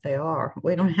even know what they are.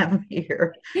 We don't have them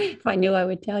here. If I knew, I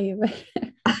would tell you.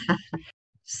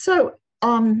 So,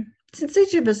 since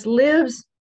each of us lives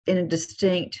in a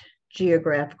distinct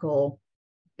geographical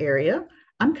area,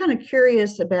 I'm kind of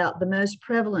curious about the most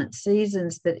prevalent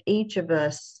seasons that each of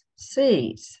us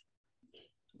sees.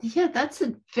 Yeah, that's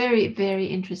a very, very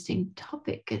interesting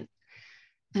topic.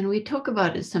 And we talk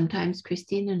about it sometimes,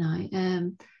 Christine and I.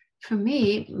 For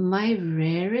me, my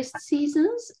rarest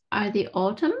seasons are the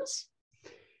autumns.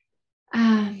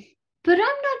 But I'm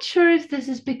not sure if this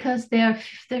is because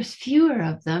there's fewer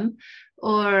of them,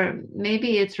 or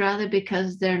maybe it's rather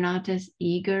because they're not as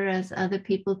eager as other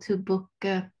people to book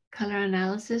color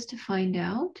analysis to find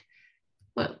out.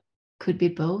 Well, could be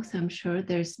both. I'm sure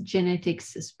there's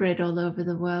genetics spread all over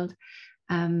the world.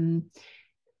 And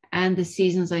the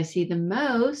seasons I see the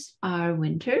most are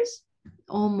winters.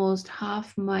 Almost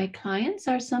half my clients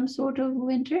are some sort of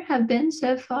winter, have been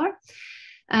so far.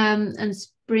 And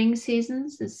spring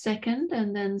seasons, the second,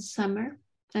 and then summer.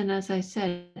 And as I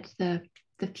said, the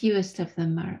fewest of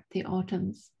them are the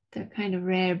autumns. They're kind of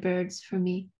rare birds for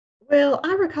me. Well,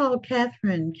 I recall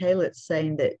Catherine Kalitz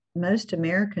saying that most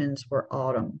Americans were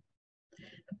autumn.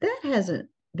 But that hasn't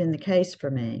been the case for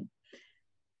me.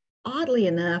 Oddly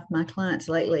enough, my clients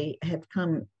lately have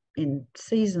come in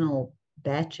seasonal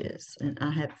batches, and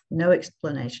I have no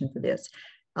explanation for this.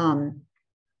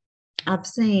 I've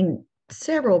seen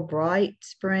several bright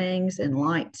springs and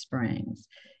light springs.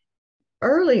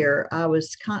 Earlier, I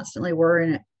was constantly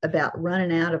worrying about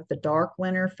running out of the dark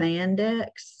winter fan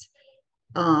decks.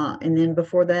 And then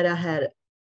before that, I had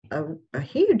a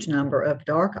huge number of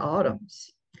dark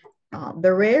autumns.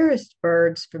 The rarest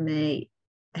birds for me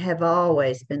have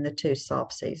always been the two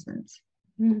soft seasons.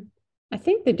 I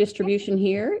think the distribution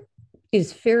here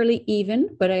is fairly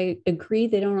even, but I agree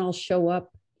they don't all show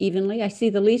up evenly. I see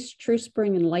the least true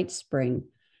spring and light spring,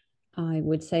 I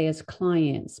would say, as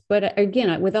clients. But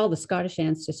again, with all the Scottish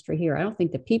ancestry here, I don't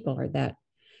think the people are that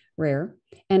rare.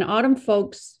 And autumn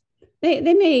folks, they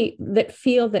may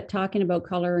feel that talking about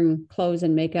color and clothes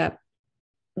and makeup,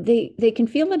 they can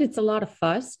feel that it's a lot of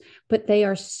fuss, but they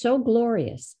are so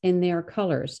glorious in their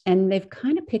colors. And they've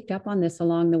kind of picked up on this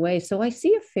along the way. So I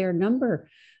see a fair number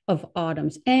of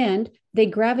autumns, and they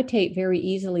gravitate very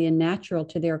easily and natural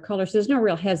to their colors. There's no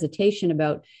real hesitation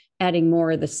about adding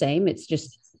more of the same. It's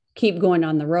just keep going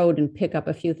on the road and pick up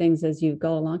a few things as you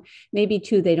go along. Maybe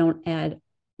too, they don't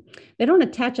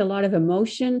attach a lot of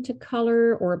emotion to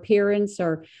color or appearance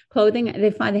or clothing.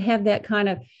 They find they have that kind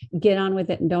of get on with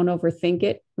it and don't overthink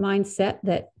it mindset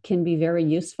that can be very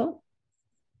useful.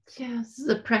 Yes,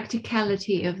 the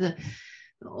practicality of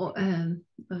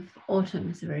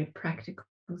autumn is a very practical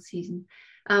season.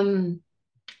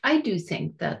 I do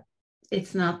think that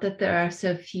it's not that there are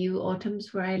so few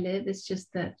autumns where I live. It's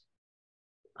just that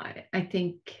I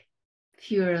think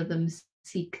fewer of them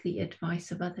seek the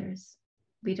advice of others.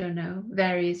 We don't know,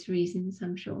 various reasons,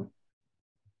 I'm sure.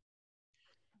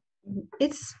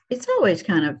 It's always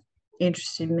kind of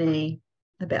interested me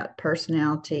about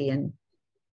personality and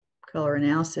color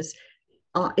analysis.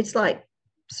 It's like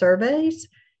surveys.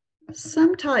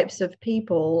 Some types of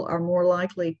people are more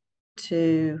likely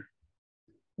to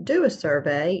do a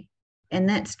survey, and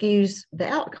that skews the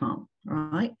outcome,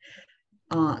 right?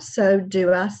 So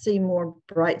do I see more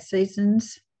bright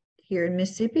seasons here in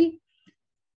Mississippi?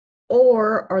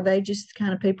 Or are they just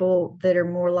kind of people that are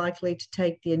more likely to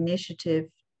take the initiative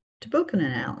to book an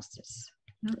analysis?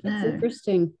 That's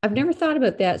interesting. I've never thought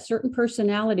about that. Certain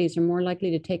personalities are more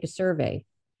likely to take a survey,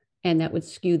 and that would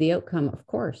skew the outcome, of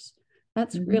course.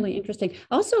 That's really interesting.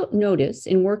 Also notice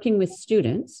in working with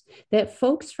students that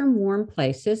folks from warm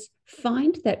places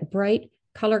find that bright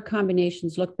color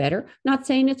combinations look better. Not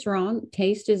saying it's wrong.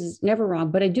 Taste is never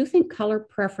wrong, but I do think color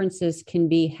preferences can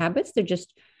be habits. They're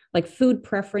just like food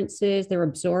preferences. They're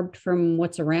absorbed from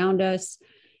what's around us.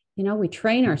 You know, we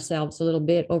train ourselves a little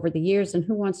bit over the years, and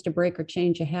who wants to break or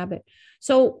change a habit?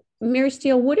 So, Mary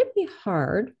Steele, would it be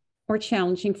hard or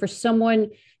challenging for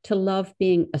someone to love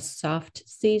being a soft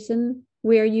season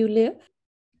where you live?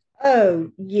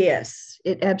 Oh, yes,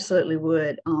 it absolutely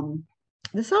would.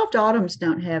 The soft autumns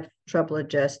don't have trouble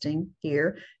adjusting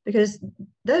here because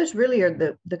those really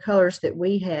are the colors that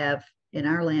we have in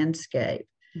our landscape.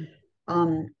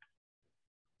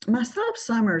 My soft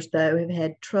summers, though, have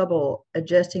had trouble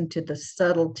adjusting to the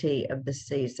subtlety of the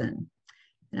season.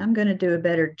 And I'm going to do a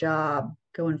better job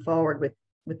going forward with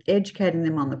educating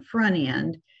them on the front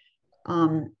end,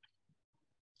 so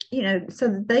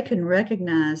that they can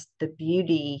recognize the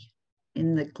beauty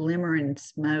in the glimmer and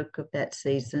smoke of that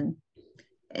season.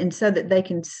 And so that they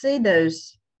can see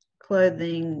those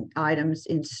clothing items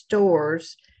in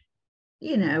stores,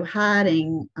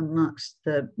 hiding amongst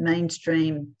the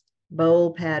mainstream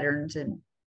bold patterns and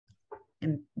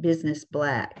business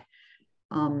black.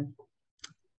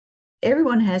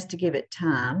 Everyone has to give it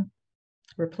time.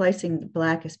 Replacing the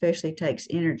black especially takes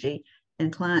energy,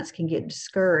 and clients can get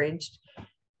discouraged.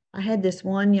 I had this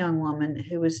one young woman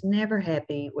who was never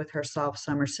happy with her soft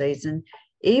summer season,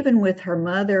 even with her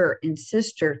mother and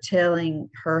sister telling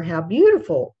her how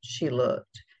beautiful she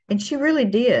looked. And she really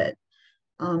did.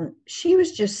 She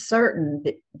was just certain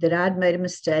that I'd made a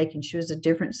mistake and she was a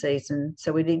different season.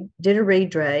 So we did a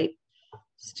redrape,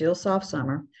 still soft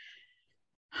summer.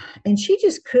 And she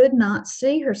just could not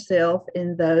see herself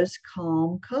in those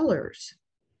calm colors.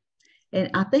 And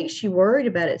I think she worried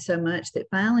about it so much that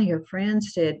finally her friend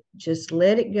said, just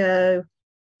let it go,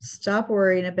 stop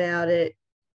worrying about it.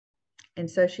 And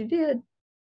so she did.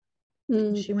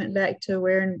 She went back to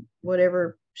wearing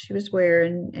whatever she was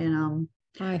wearing. And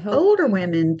I hope older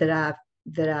women that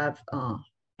I've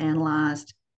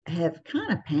analyzed have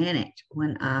kind of panicked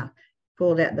when I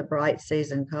pulled out the bright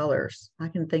season colors. I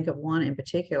can think of one in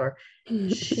particular.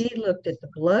 She looked at the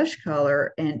blush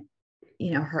color and,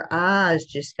 her eyes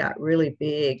just got really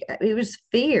big. It was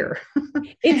fear.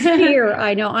 It's fear.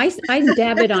 I know. I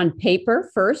dab it on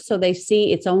paper first, so they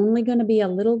see it's only going to be a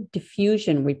little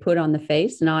diffusion we put on the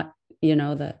face, not,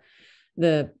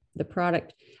 the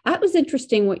product. That was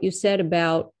interesting what you said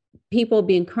about people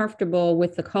being comfortable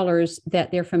with the colors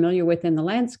that they're familiar with in the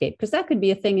landscape, because that could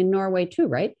be a thing in Norway too,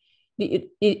 right?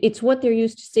 It's what they're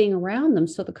used to seeing around them.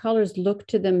 So the colors look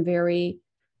to them very,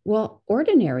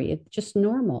 ordinary. It's just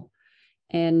normal.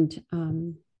 And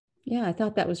I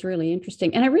thought that was really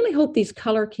interesting. And I really hope these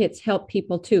color kits help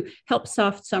people to help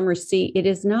soft summer see it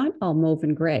is not all mauve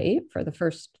and gray, for the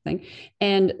first thing.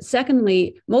 And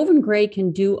secondly, mauve and gray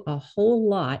can do a whole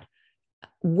lot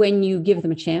when you give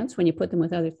them a chance, when you put them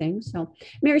with other things. So,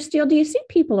 Mary Steele, do you see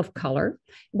people of color?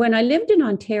 When I lived in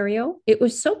Ontario, it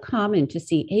was so common to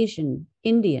see Asian,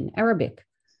 Indian, Arabic,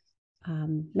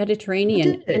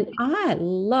 Mediterranean, and I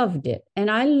loved it. And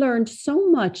I learned so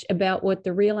much about what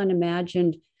the real and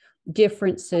imagined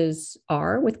differences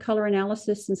are with color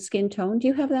analysis and skin tone. Do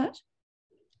you have that?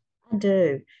 I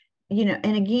do.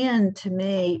 And again, to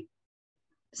me,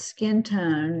 skin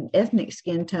tone, ethnic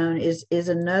skin tone is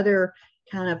another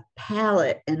kind of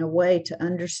palette and a way to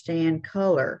understand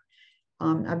color.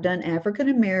 I've done African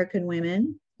American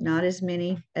women, not as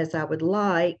many as I would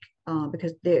like,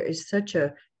 because there is such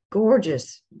a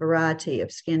gorgeous variety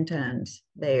of skin tones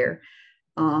there.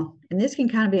 And this can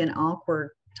kind of be an awkward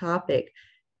topic.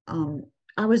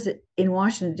 I was in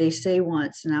Washington, D.C.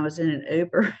 once, and I was in an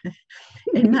Uber,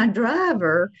 and my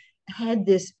driver had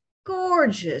this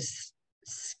gorgeous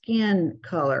skin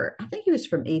color. I think he was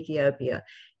from Ethiopia.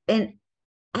 And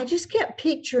I just kept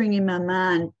picturing in my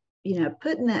mind,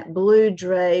 putting that blue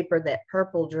drape or that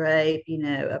purple drape,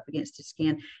 up against his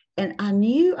skin. And I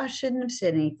knew I shouldn't have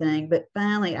said anything, but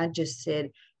finally I just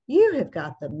said, you have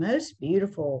got the most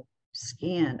beautiful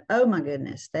skin. Oh my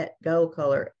goodness, that gold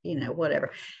color,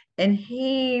 whatever. And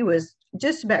he was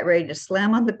just about ready to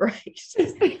slam on the brakes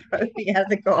as he drove me out of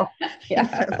the car.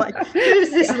 Like,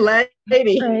 who's this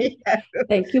lady? Right.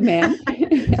 Thank you, ma'am.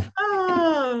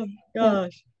 Oh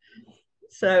gosh.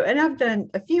 So, and I've done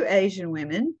a few Asian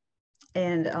women,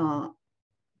 and I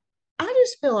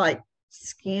just feel like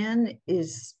skin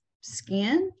is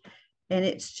skin, and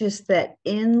it's just that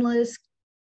endless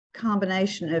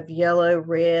combination of yellow,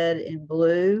 red, and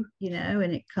blue,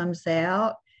 and it comes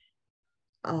out,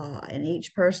 and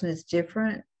each person is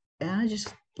different, and I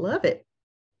just love it.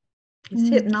 It's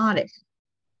hypnotic.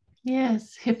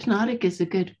 Yes, hypnotic is a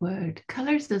good word.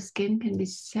 Colors of skin can be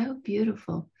so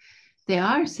beautiful. They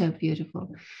are so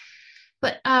beautiful.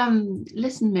 But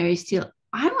listen, Mary Steele,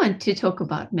 I want to talk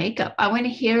about makeup. I want to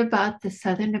hear about the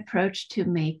Southern approach to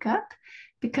makeup,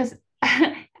 because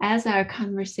as our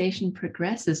conversation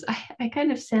progresses, I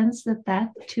kind of sense that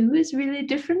too is really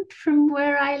different from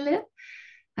where I live.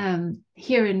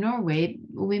 Here in Norway,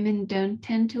 women don't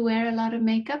tend to wear a lot of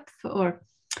makeup, or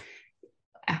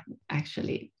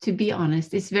actually, to be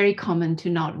honest, it's very common to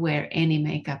not wear any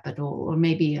makeup at all, or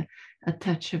maybe a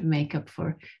touch of makeup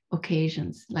for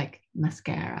occasions like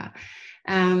mascara.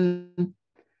 And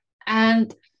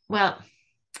well,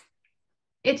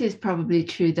 it is probably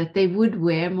true that they would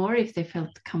wear more if they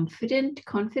felt confident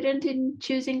in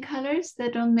choosing colors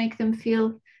that don't make them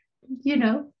feel,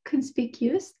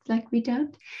 conspicuous, like we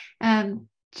don't.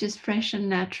 Just fresh and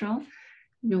natural.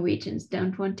 Norwegians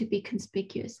don't want to be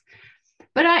conspicuous.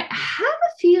 But I have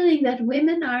a feeling that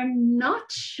women are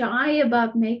not shy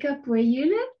about makeup where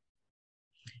you live.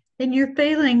 And your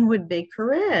feeling would be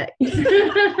correct. We're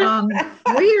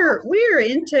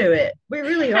into it. We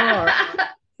really are. I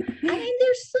mean,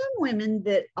 there's some women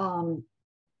that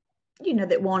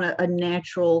that want a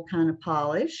natural kind of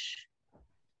polish. I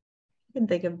can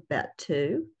think of about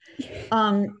two.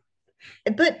 But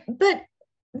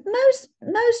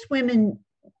most women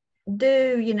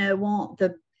do, want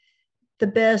the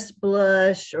best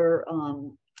blush or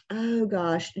oh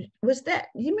gosh, was that,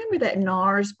 you remember that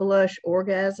NARS blush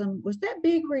orgasm? Was that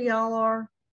big where y'all are?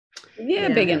 Yeah,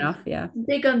 big enough. Yeah.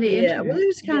 Big on the Yeah, internet. well, it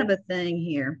was kind of a thing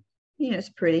here. It's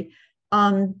pretty.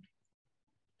 But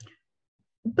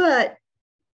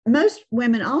most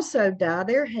women also dye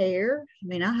their hair. I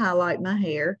mean, I highlight my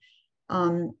hair.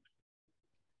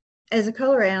 As a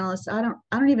color analyst, I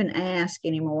don't even ask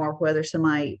anymore whether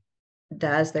somebody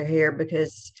dyes their hair,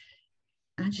 because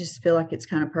I just feel like it's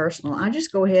kind of personal. I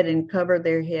just go ahead and cover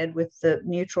their head with the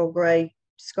neutral gray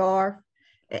scarf.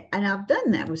 And I've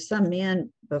done that with some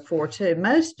men before too.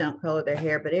 Most don't color their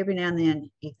hair, but every now and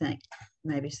then you think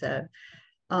maybe so.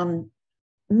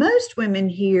 Most women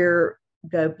here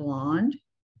go blonde.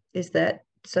 Is that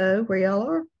so where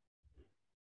y'all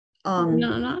are?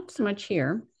 No, not so much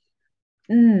here.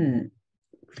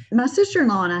 My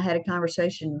sister-in-law and I had a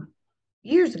conversation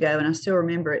years ago, and I still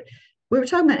remember it. We were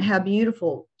talking about how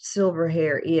beautiful silver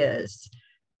hair is,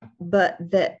 but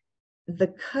that the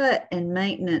cut and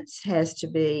maintenance has to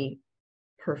be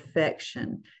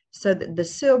perfection, so that the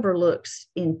silver looks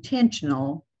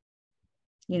intentional,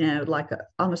 like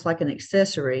almost like an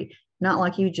accessory, not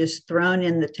like you just thrown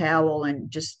in the towel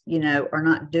and just, are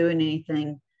not doing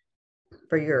anything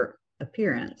for your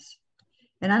appearance.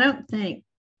 And I think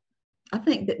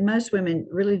that most women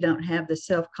really don't have the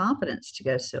self-confidence to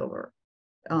go silver.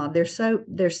 There's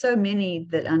so many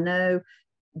that I know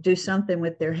do something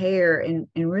with their hair, and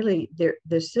really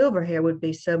the silver hair would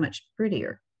be so much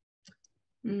prettier.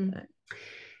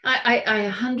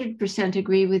 I 100%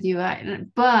 agree with you,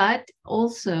 but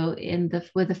also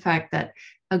with the fact that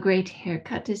a great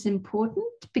haircut is important,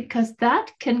 because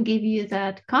that can give you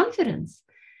that confidence.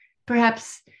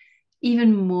 Perhaps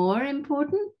even more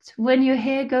important when your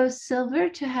hair goes silver,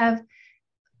 to have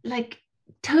like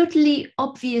totally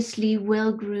obviously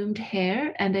well-groomed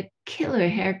hair and a killer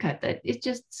haircut that it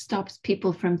just stops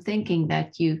people from thinking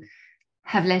that you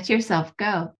have let yourself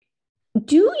go.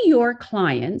 Do your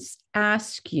clients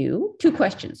ask you two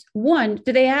questions? One,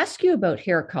 do they ask you about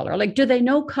hair color? Like, do they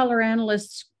know color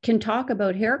analysts can talk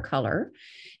about hair color?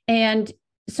 And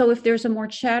so if there's a more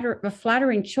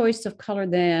flattering choice of color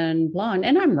than blonde,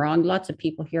 and I'm wrong, lots of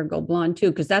people here go blonde too,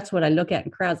 because that's what I look at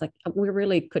in crowds. Like, we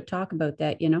really could talk about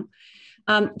that,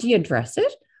 Do you address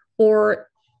it? Or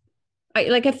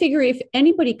I figure if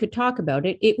anybody could talk about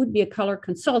it, it would be a color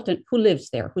consultant who lives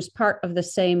there, who's part of the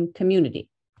same community.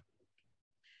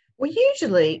 Well,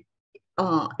 usually,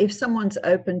 if someone's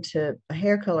open to a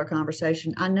hair color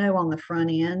conversation, I know on the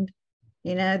front end,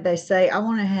 they say, I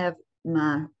want to have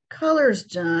my colors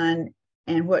done,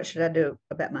 and what should I do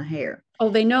about my hair? Oh,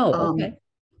 they know. Okay.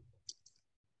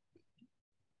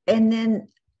 And then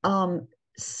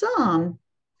some,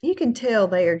 you can tell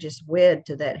they are just wed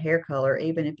to that hair color,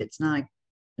 even if it's not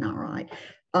right.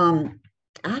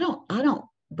 I don't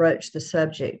broach the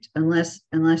subject unless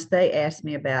they ask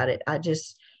me about it. I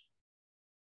just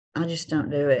don't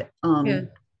do it.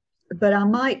 But I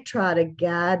might try to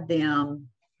guide them,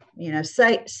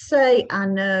 say I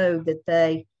know that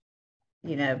they,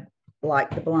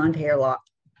 like the blonde hair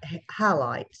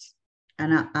highlights,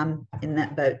 and I'm in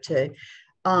that boat too.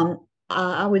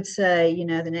 I would say,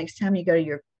 the next time you go to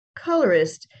your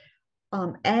colorist,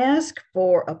 ask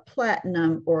for a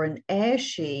platinum or an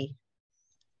ashy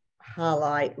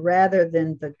highlight rather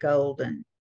than the golden.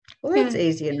 Well, that's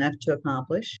easy enough to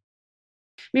accomplish.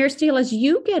 Mary Steele, as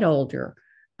you get older,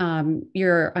 I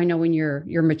know when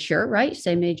you're mature, right?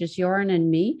 Same age as Joran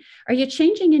and me. Are you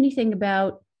changing anything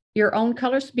about your own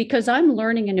colors? Because I'm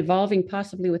learning and evolving,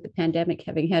 possibly with the pandemic,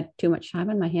 having had too much time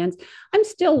on my hands. I'm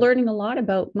still learning a lot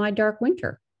about my dark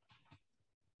winter.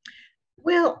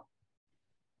 Well,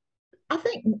 I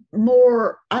think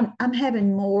I'm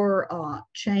having more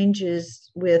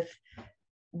changes with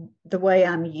the way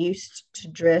I'm used to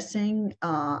dressing.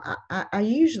 I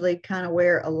usually kind of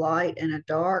wear a light and a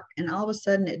dark, and all of a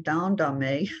sudden it dawned on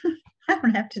me, I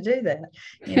don't have to do that,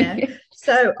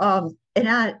 So, and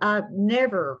I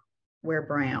never wear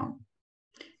brown.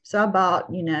 So I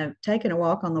bought, taking a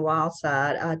walk on the wild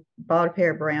side, I bought a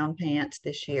pair of brown pants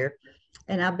this year,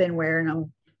 and I've been wearing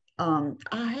them.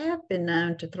 I have been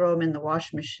known to throw them in the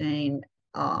washing machine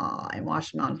and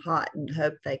wash them on hot and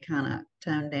hope they kind of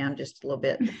tone down just a little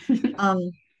bit.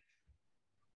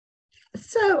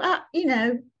 So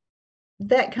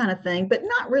that kind of thing, but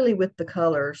not really with the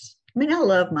colors. I mean, I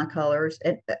love my colors,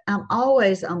 and I'm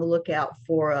always on the lookout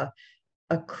for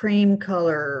a cream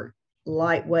color,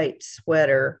 lightweight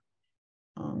sweater.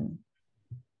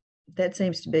 That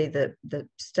seems to be the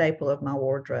staple of my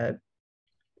wardrobe.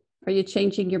 Are you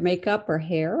changing your makeup or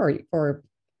hair, or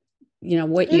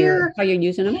how you're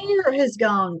using them? Hair has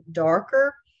gone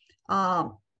darker.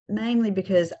 mainly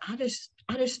because I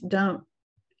just don't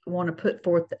want to put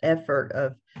forth the effort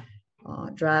of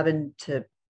driving to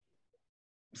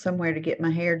somewhere to get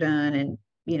my hair done, and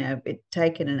it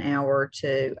taking an hour or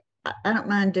two. I don't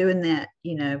mind doing that,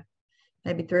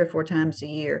 maybe 3 or 4 times a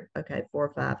year. Okay, 4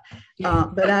 or 5.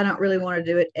 But I don't really want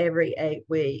to do it every 8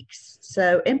 weeks.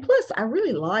 So, and plus I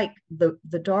really like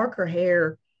the darker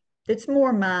hair. It's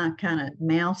more my kind of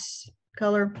mouse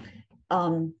color.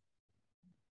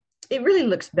 It really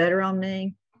looks better on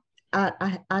me.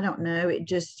 I don't know. It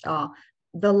just,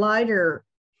 the lighter,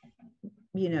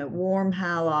 warm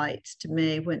highlights to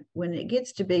me, when it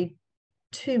gets to be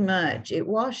too much, it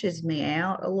washes me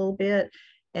out a little bit,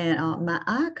 and my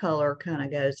eye color kind of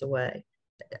goes away.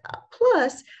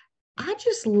 Plus, I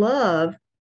just love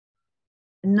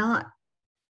not,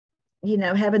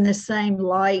 having the same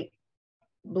light,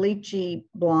 bleachy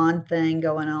blonde thing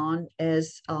going on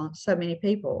as so many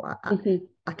people. I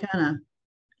kind of,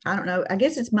 I don't know, I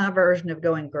guess it's my version of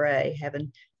going gray,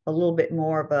 having a little bit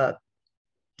more of a,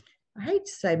 I hate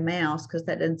to say mouse because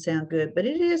that doesn't sound good, but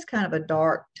it is kind of a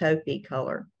dark taupey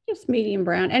color. Just medium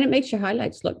brown, and it makes your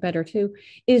highlights look better too.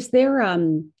 Is there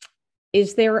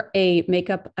a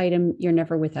makeup item you're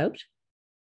never without?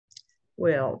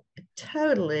 Well,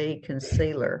 totally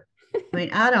concealer. I mean,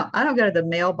 I don't go to the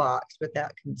mailbox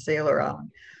without concealer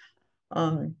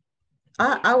on.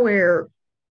 I wear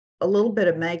a little bit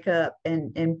of makeup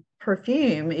and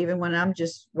perfume even when I'm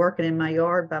just working in my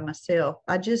yard by myself.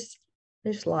 I just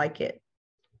like it.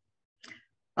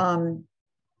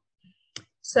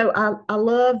 So I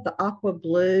love the aqua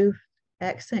blue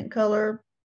accent color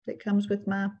that comes with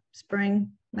my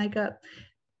spring makeup.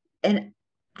 And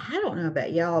I don't know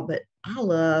about y'all, but I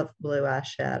love blue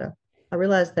eyeshadow. I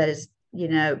realize that is,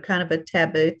 kind of a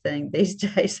taboo thing these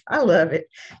days. I love it.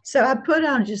 So I put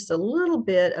on just a little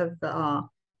bit of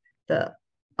the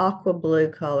aqua blue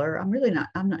color.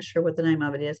 I'm not sure what the name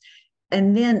of it is.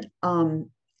 And then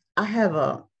I have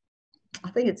I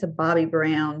think it's a Bobbi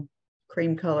Brown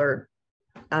cream colored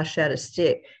eyeshadow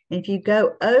stick. And if you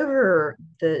go over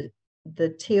the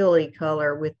tealy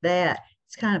color with that,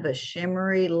 it's kind of a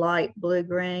shimmery light blue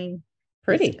green.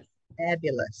 Pretty. It's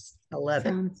fabulous. I love it.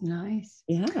 Sounds nice.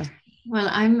 Yeah. Well,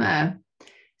 I'm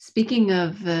speaking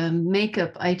of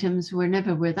makeup items we're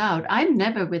never without. I'm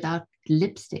never without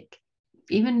lipstick,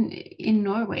 even in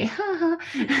Norway.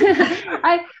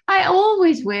 I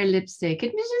always wear lipstick.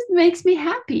 It just makes me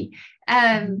happy.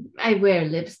 I wear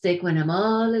lipstick when I'm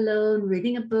all alone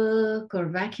reading a book or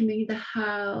vacuuming the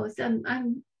house.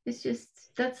 It's just,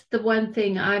 that's the one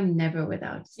thing I'm never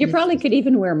without. You probably could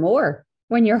even wear more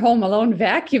when you're home alone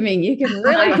vacuuming. You can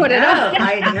really put it on.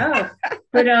 I know.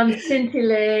 Put on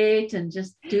scintillate and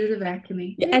just do the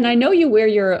vacuuming. Yeah, and I know you wear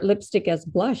your lipstick as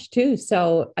blush too.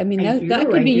 So, I mean, that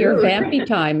could be your vampy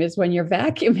time is when you're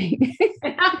vacuuming.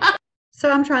 So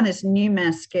I'm trying this new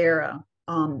mascara.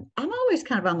 I'm always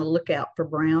kind of on the lookout for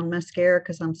brown mascara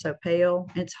because I'm so pale.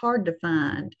 It's hard to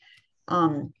find.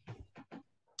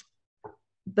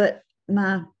 But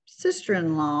my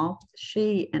sister-in-law,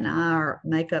 she and I are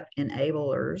makeup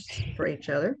enablers for each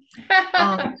other.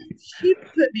 She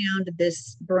put me onto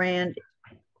this brand.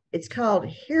 It's called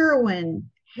Heroine.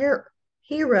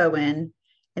 And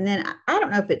then I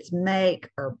don't know if it's Make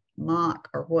or Mock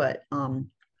or what.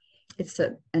 It's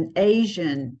an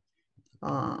Asian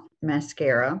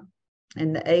mascara,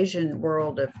 and the Asian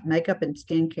world of makeup and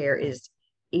skincare is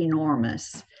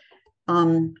enormous.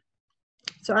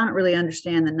 So I don't really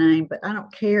understand the name, but I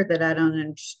don't care that I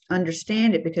don't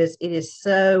understand it because it is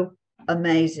so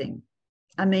amazing.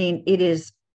 I mean, it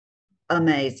is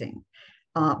amazing.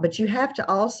 But you have to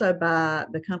also buy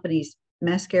the company's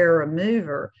mascara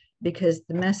remover because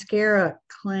the mascara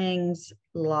clings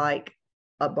like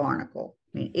a barnacle.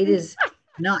 I mean, it is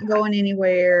not going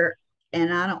anywhere,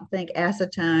 and I don't think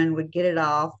acetone would get it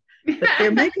off. But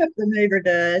their makeup remover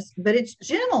does, but it's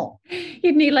gentle.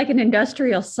 You'd need like an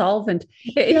industrial solvent.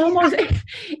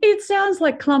 It sounds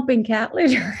like clumping cat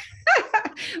litter.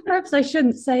 Perhaps I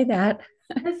shouldn't say that.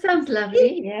 That sounds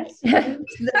lovely. Yes.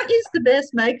 It's the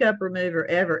best makeup remover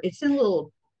ever. It's in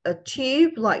a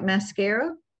tube like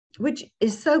mascara, which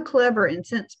is so clever and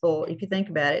sensible if you think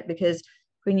about it, because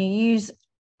when you use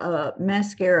a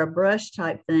mascara brush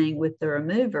type thing with the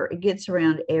remover, it gets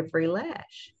around every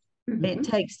lash. Mm-hmm. It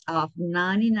takes off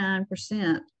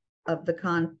 99% of the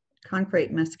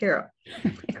concrete mascara.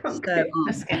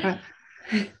 Mascara.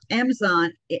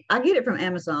 Amazon, I get it from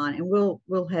Amazon, and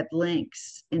we'll have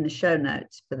links in the show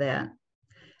notes for that.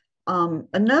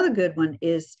 Another good one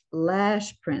is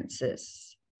Lash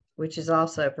Princess, which is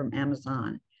also from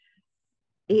Amazon.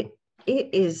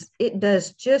 it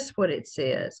does just what it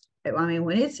says. I mean,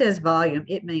 when it says volume,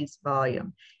 it means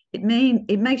volume. It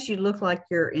makes you look like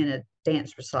you're in a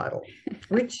dance recital,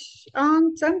 which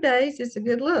on some days is a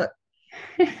good look.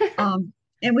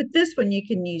 And with this one, you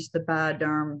can use the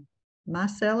Bioderm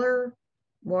micellar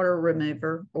water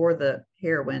remover or the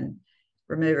heroin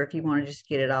remover if you want to just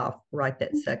get it off right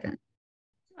that second.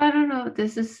 I don't know.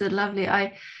 This is so lovely.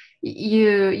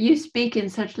 You speak in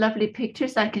such lovely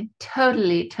pictures. I can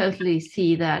totally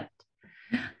see that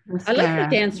mascara. I like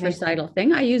the dance recital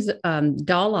thing. I use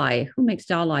Doll Eye. Who makes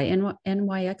Doll Eye?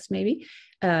 NYX maybe.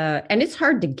 And it's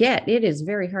hard to get. It is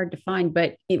very hard to find.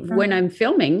 But when I'm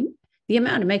filming, the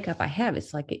amount of makeup I have,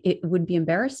 it's like it would be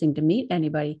embarrassing to meet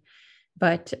anybody.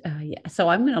 But yeah, so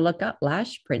I'm going to look up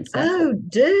Lash Princess. Oh,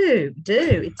 do.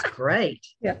 It's great.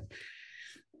 Yeah.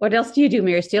 What else do you do,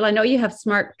 Mary Steele? I know you have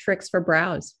smart tricks for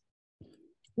brows.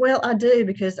 Well, I do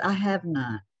because I have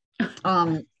none.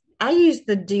 I use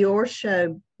the Dior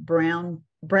Show brown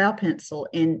brow pencil,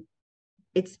 and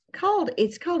it's called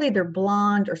either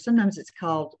blonde or sometimes it's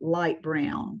called light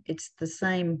brown. It's the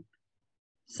same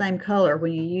color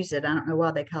when you use it. I don't know why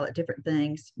they call it different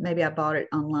things. Maybe I bought it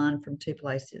online from two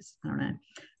places. I don't know.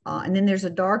 And then there's a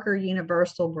darker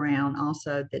universal brown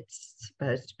also that's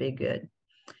supposed to be good.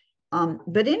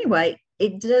 But anyway,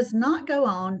 it does not go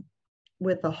on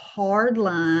with a hard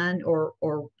line or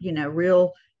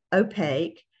real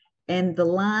opaque, and the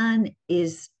line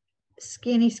is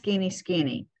skinny.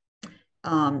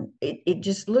 It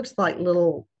just looks like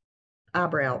little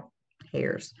eyebrow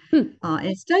hairs, and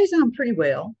it stays on pretty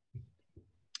well.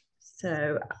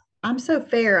 So I'm so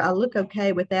fair. I look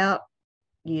okay without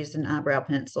using eyebrow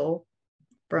pencil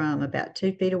from about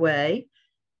 2 feet away,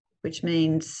 which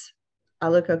means I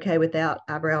look okay without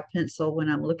eyebrow pencil when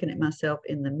I'm looking at myself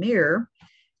in the mirror.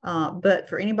 But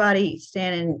for anybody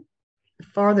standing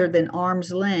farther than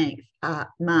arm's length,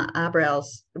 my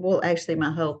eyebrows, well, actually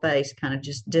my whole face kind of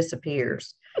just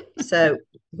disappears. So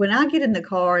when I get in the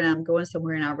car and I'm going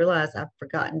somewhere and I realize I've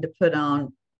forgotten to put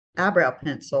on eyebrow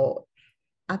pencil,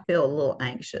 I feel a little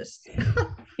anxious.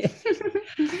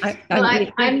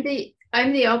 I'm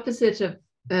the opposite of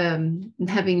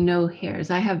having no hairs.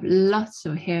 I have lots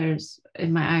of hairs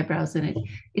in my eyebrows, and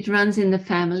it runs in the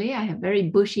family. I have very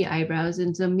bushy eyebrows,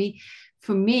 and so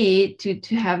for me to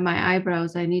have my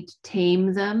eyebrows, I need to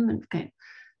tame them and kind of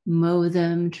mow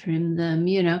them, trim them,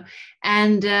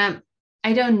 and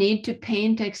I don't need to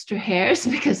paint extra hairs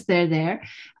because they're there.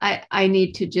 I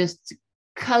need to just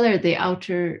color the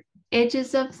outer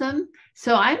edges of them.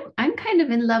 So I'm kind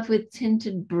of in love with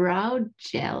tinted brow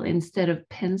gel instead of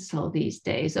pencil these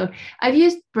days. Or I've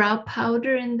used brow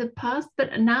powder in the past,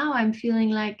 but now I'm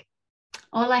feeling like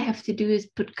all I have to do is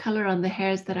put color on the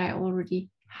hairs that I already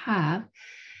have.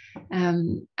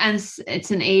 And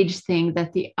it's an age thing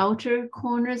that the outer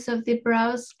corners of the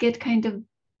brows get kind of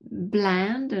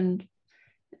bland and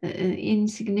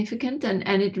insignificant,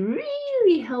 and it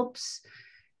really helps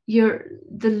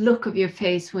the look of your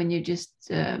face when you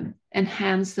just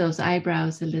enhance those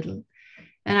eyebrows a little.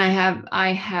 And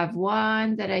I have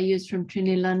one that I use from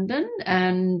Trinity London,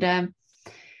 and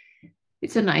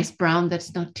it's a nice brown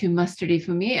that's not too mustardy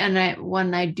for me. And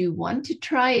one I do want to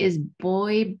try is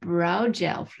Boy Brow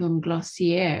Gel from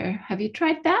Glossier. Have you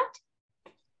tried that?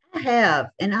 I have,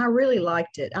 and I really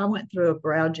liked it. I went through a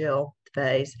brow gel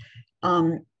phase.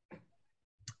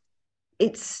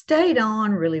 It stayed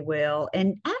on really well,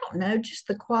 and I don't know, just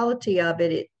the quality of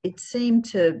it. It seemed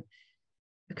to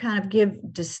kind of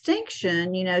give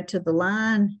distinction, to the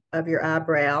line of your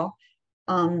eyebrow,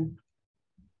 and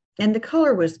the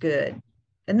color was good.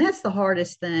 And that's the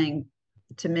hardest thing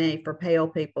to me for pale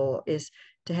people, is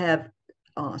to have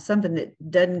something that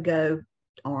doesn't go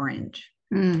orange.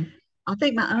 I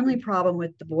think my only problem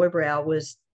with the Boy Brow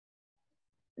was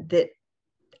that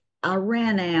I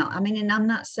ran out. I mean, and I'm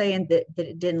not saying that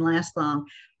it didn't last long,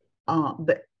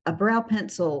 but a brow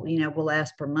pencil, will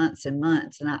last for months and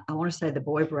months. And I want to say the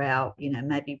Boy Brow,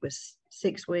 maybe was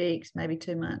 6 weeks, maybe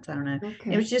 2 months. I don't know.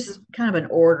 Okay. It was just kind of an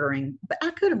ordering, but I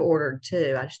could have ordered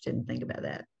too. I just didn't think about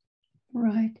that.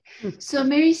 Right. So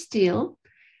Mary Steele,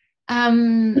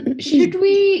 should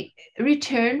we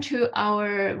return to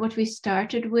what we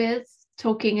started with,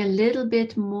 talking a little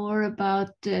bit more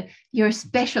about your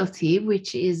specialty,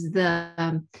 which is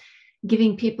the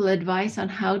giving people advice on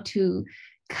how to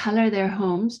color their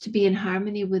homes to be in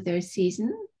harmony with their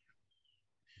season?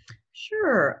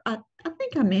 Sure. I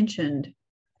think I mentioned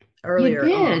earlier.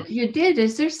 You did.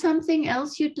 Is there something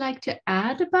else you'd like to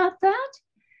add about that?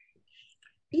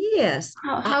 Yes.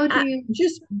 How do you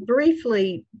just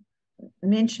briefly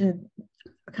mention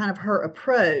kind of her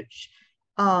approach?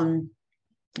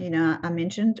 I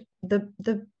mentioned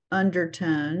the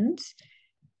undertones.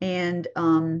 And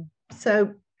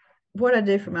so what I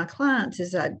do for my clients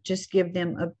is I just give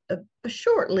them a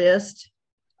short list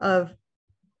of,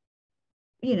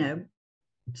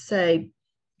 say,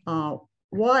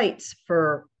 whites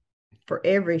for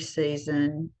every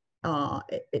season,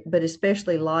 but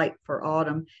especially light for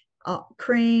autumn,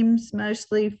 creams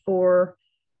mostly for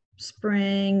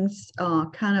springs,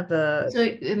 kind of a...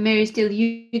 So Mary Steele,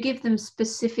 you give them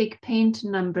specific paint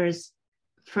numbers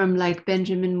from like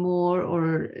Benjamin Moore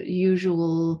or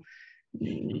usual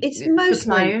It's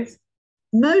suppliers?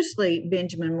 mostly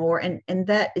Benjamin Moore, and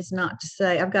that is not to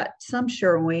say I've got some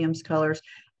Sherwin-Williams colors.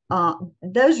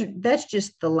 That's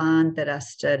just the line that I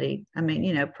studied. I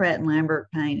mean, Pratt and Lambert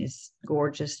paint is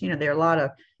gorgeous. There are a lot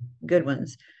of good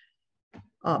ones,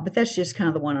 but that's just kind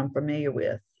of the one I'm familiar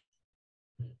with.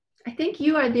 I think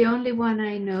you are the only one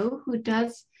I know who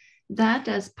does that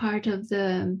as part of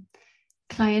the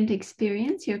client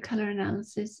experience, your color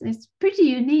analysis. It's pretty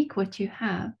unique what you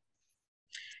have.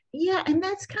 Yeah, and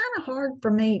that's kind of hard for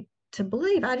me to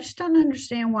believe. I just don't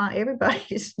understand why everybody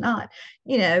is not,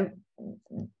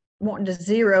 wanting to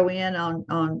zero in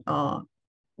on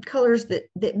colors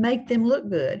that make them look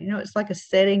good. It's like a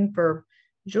setting for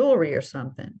jewelry or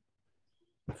something.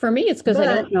 For me, it's because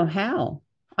I don't know how.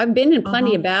 I've been in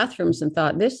plenty of bathrooms and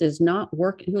thought this is not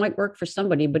working. It might work for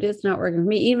somebody, but it's not working for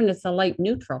me, even if it's a light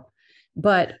neutral.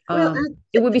 But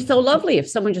it would be so lovely if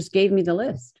someone just gave me the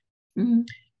list. Mm-hmm.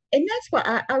 And that's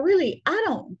why I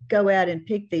don't go out and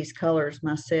pick these colors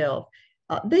myself.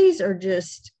 These are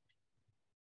just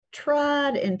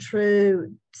tried and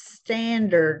true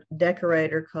standard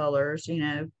decorator colors,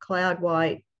 cloud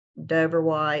white, Dover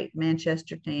white,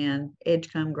 Manchester tan,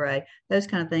 Edgecombe gray, those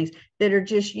kind of things that are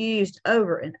just used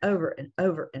over and over and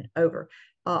over and over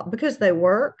because they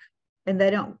work and they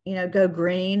don't, go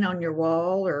green on your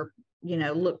wall or,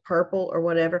 look purple or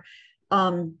whatever.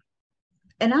 And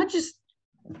I just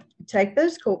take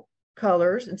those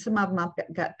colors, and some of them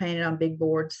I've got painted on big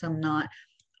boards, some not,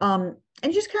 and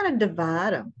just kind of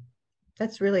divide them.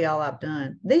 That's really all I've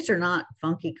done. These are not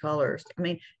funky colors. I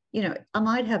mean, I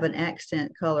might have an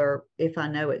accent color if I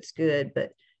know it's good,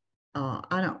 but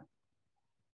I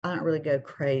don't really go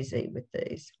crazy with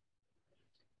these.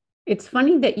 It's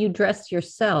funny that you dress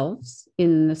yourselves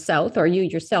in the South, or you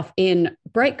yourself, in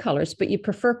bright colors, but you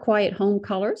prefer quiet home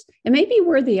colors. And maybe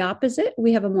we're the opposite.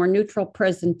 We have a more neutral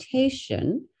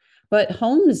presentation, but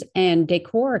homes and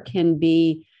decor can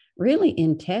be really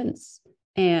intense.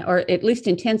 Or at least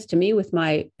intense to me with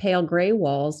my pale gray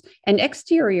walls, and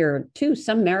exterior too.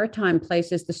 Some maritime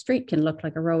places, the street can look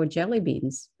like a row of jelly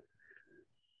beans.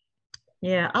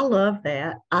 Yeah, I love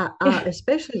that. I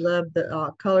especially love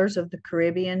the colors of the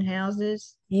Caribbean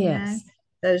houses. Yes.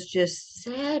 Those just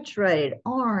saturated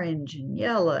orange and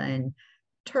yellow and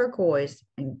turquoise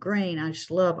and green. I just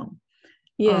love them.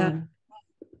 Yeah.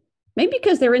 Maybe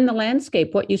because they're in the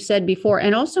landscape, what you said before,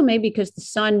 and also maybe because the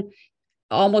sun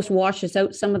almost washes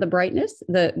out some of the brightness.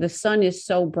 The sun is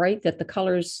so bright that the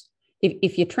colors,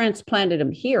 if you transplanted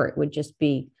them here, it would just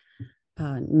be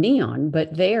neon,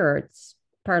 but there it's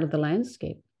part of the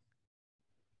landscape.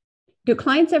 Do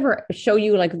clients ever show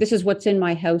you, like, this is what's in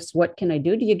my house, what can I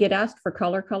do? Do you get asked for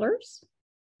colors?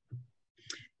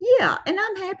 Yeah, and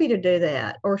I'm happy to do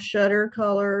that, or shutter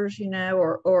colors,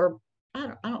 or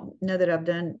I don't know that I've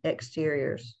done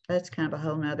exteriors. That's kind of a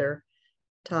whole nother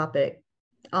topic.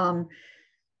 But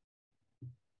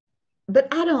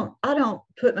I don't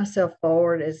put myself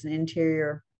forward as an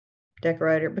interior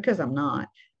decorator because I'm not.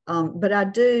 But I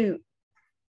don't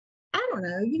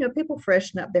know, people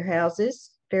freshen up their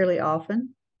houses fairly often.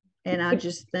 And I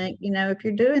just think, if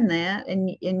you're doing that and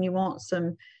you want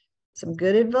some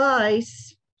good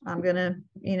advice, I'm going to,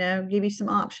 give you some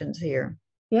options here.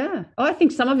 Yeah. Oh, I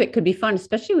think some of it could be fun,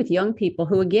 especially with young people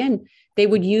who, again, they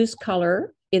would use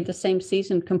color in the same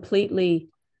season completely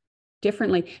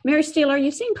differently. Mary Steele, are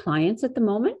you seeing clients at the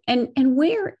moment? And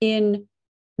where in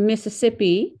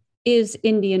Mississippi is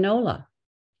Indianola?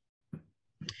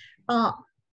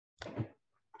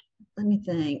 Let me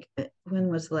think. When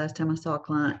was the last time I saw a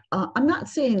client? I'm not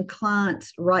seeing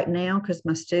clients right now because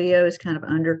my studio is kind of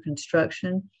under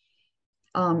construction.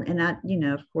 And I,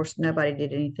 of course, nobody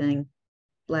did anything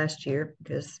last year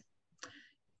because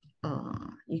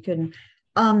you couldn't.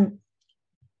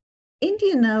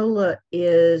 Indianola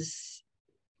is,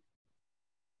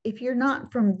 if you're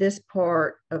not from this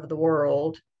part of the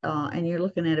world and you're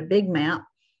looking at a big map,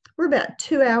 we're about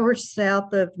 2 hours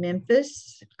south of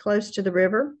Memphis, close to the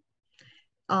river.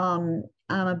 I'm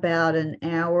about an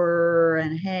hour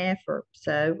and a half or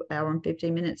so, hour and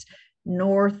 15 minutes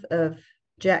north of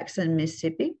Jackson,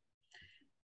 Mississippi.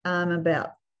 I'm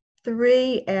about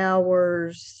 3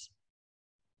 hours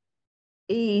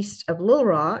east of Little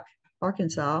Rock,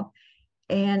 Arkansas,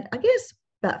 and I guess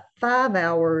about 5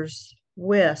 hours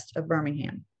west of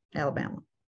Birmingham, Alabama.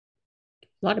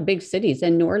 A lot of big cities,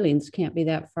 and New Orleans can't be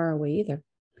that far away either.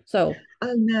 So,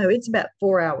 oh no, it's about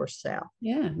 4 hours south.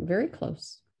 Yeah, very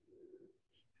close.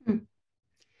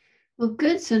 Well,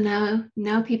 good. So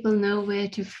now people know where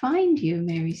to find you,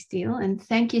 Mary Steele. And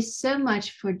thank you so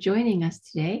much for joining us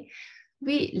today.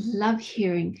 We love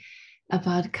hearing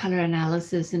about color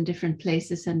analysis in different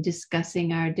places and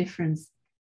discussing our different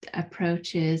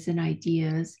approaches and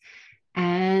ideas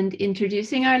and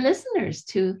introducing our listeners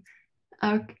to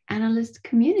our analyst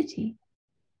community.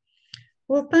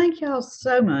 Well, thank y'all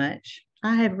so much.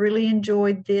 I have really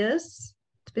enjoyed this.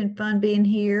 It's been fun being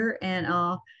here, and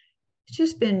it's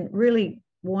just been really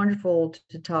wonderful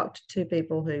to talk to two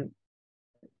people who,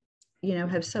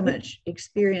 have so much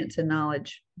experience and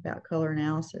knowledge about color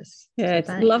analysis. Yeah,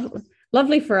 so it's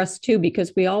lovely for us too,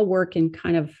 because we all work in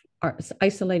kind of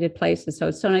isolated places. So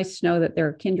it's so nice to know that there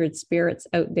are kindred spirits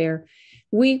out there.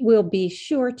 We will be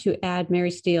sure to add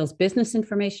Mary Steele's business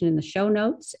information in the show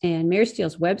notes, and Mary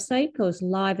Steele's website goes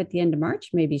live at the end of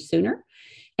March, maybe sooner.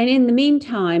 And in the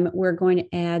meantime, we're going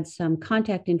to add some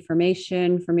contact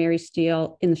information for Mary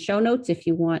Steele in the show notes if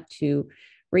you want to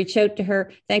reach out to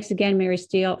her. Thanks again, Mary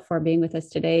Steele, for being with us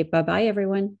today. Bye-bye,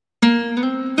 everyone.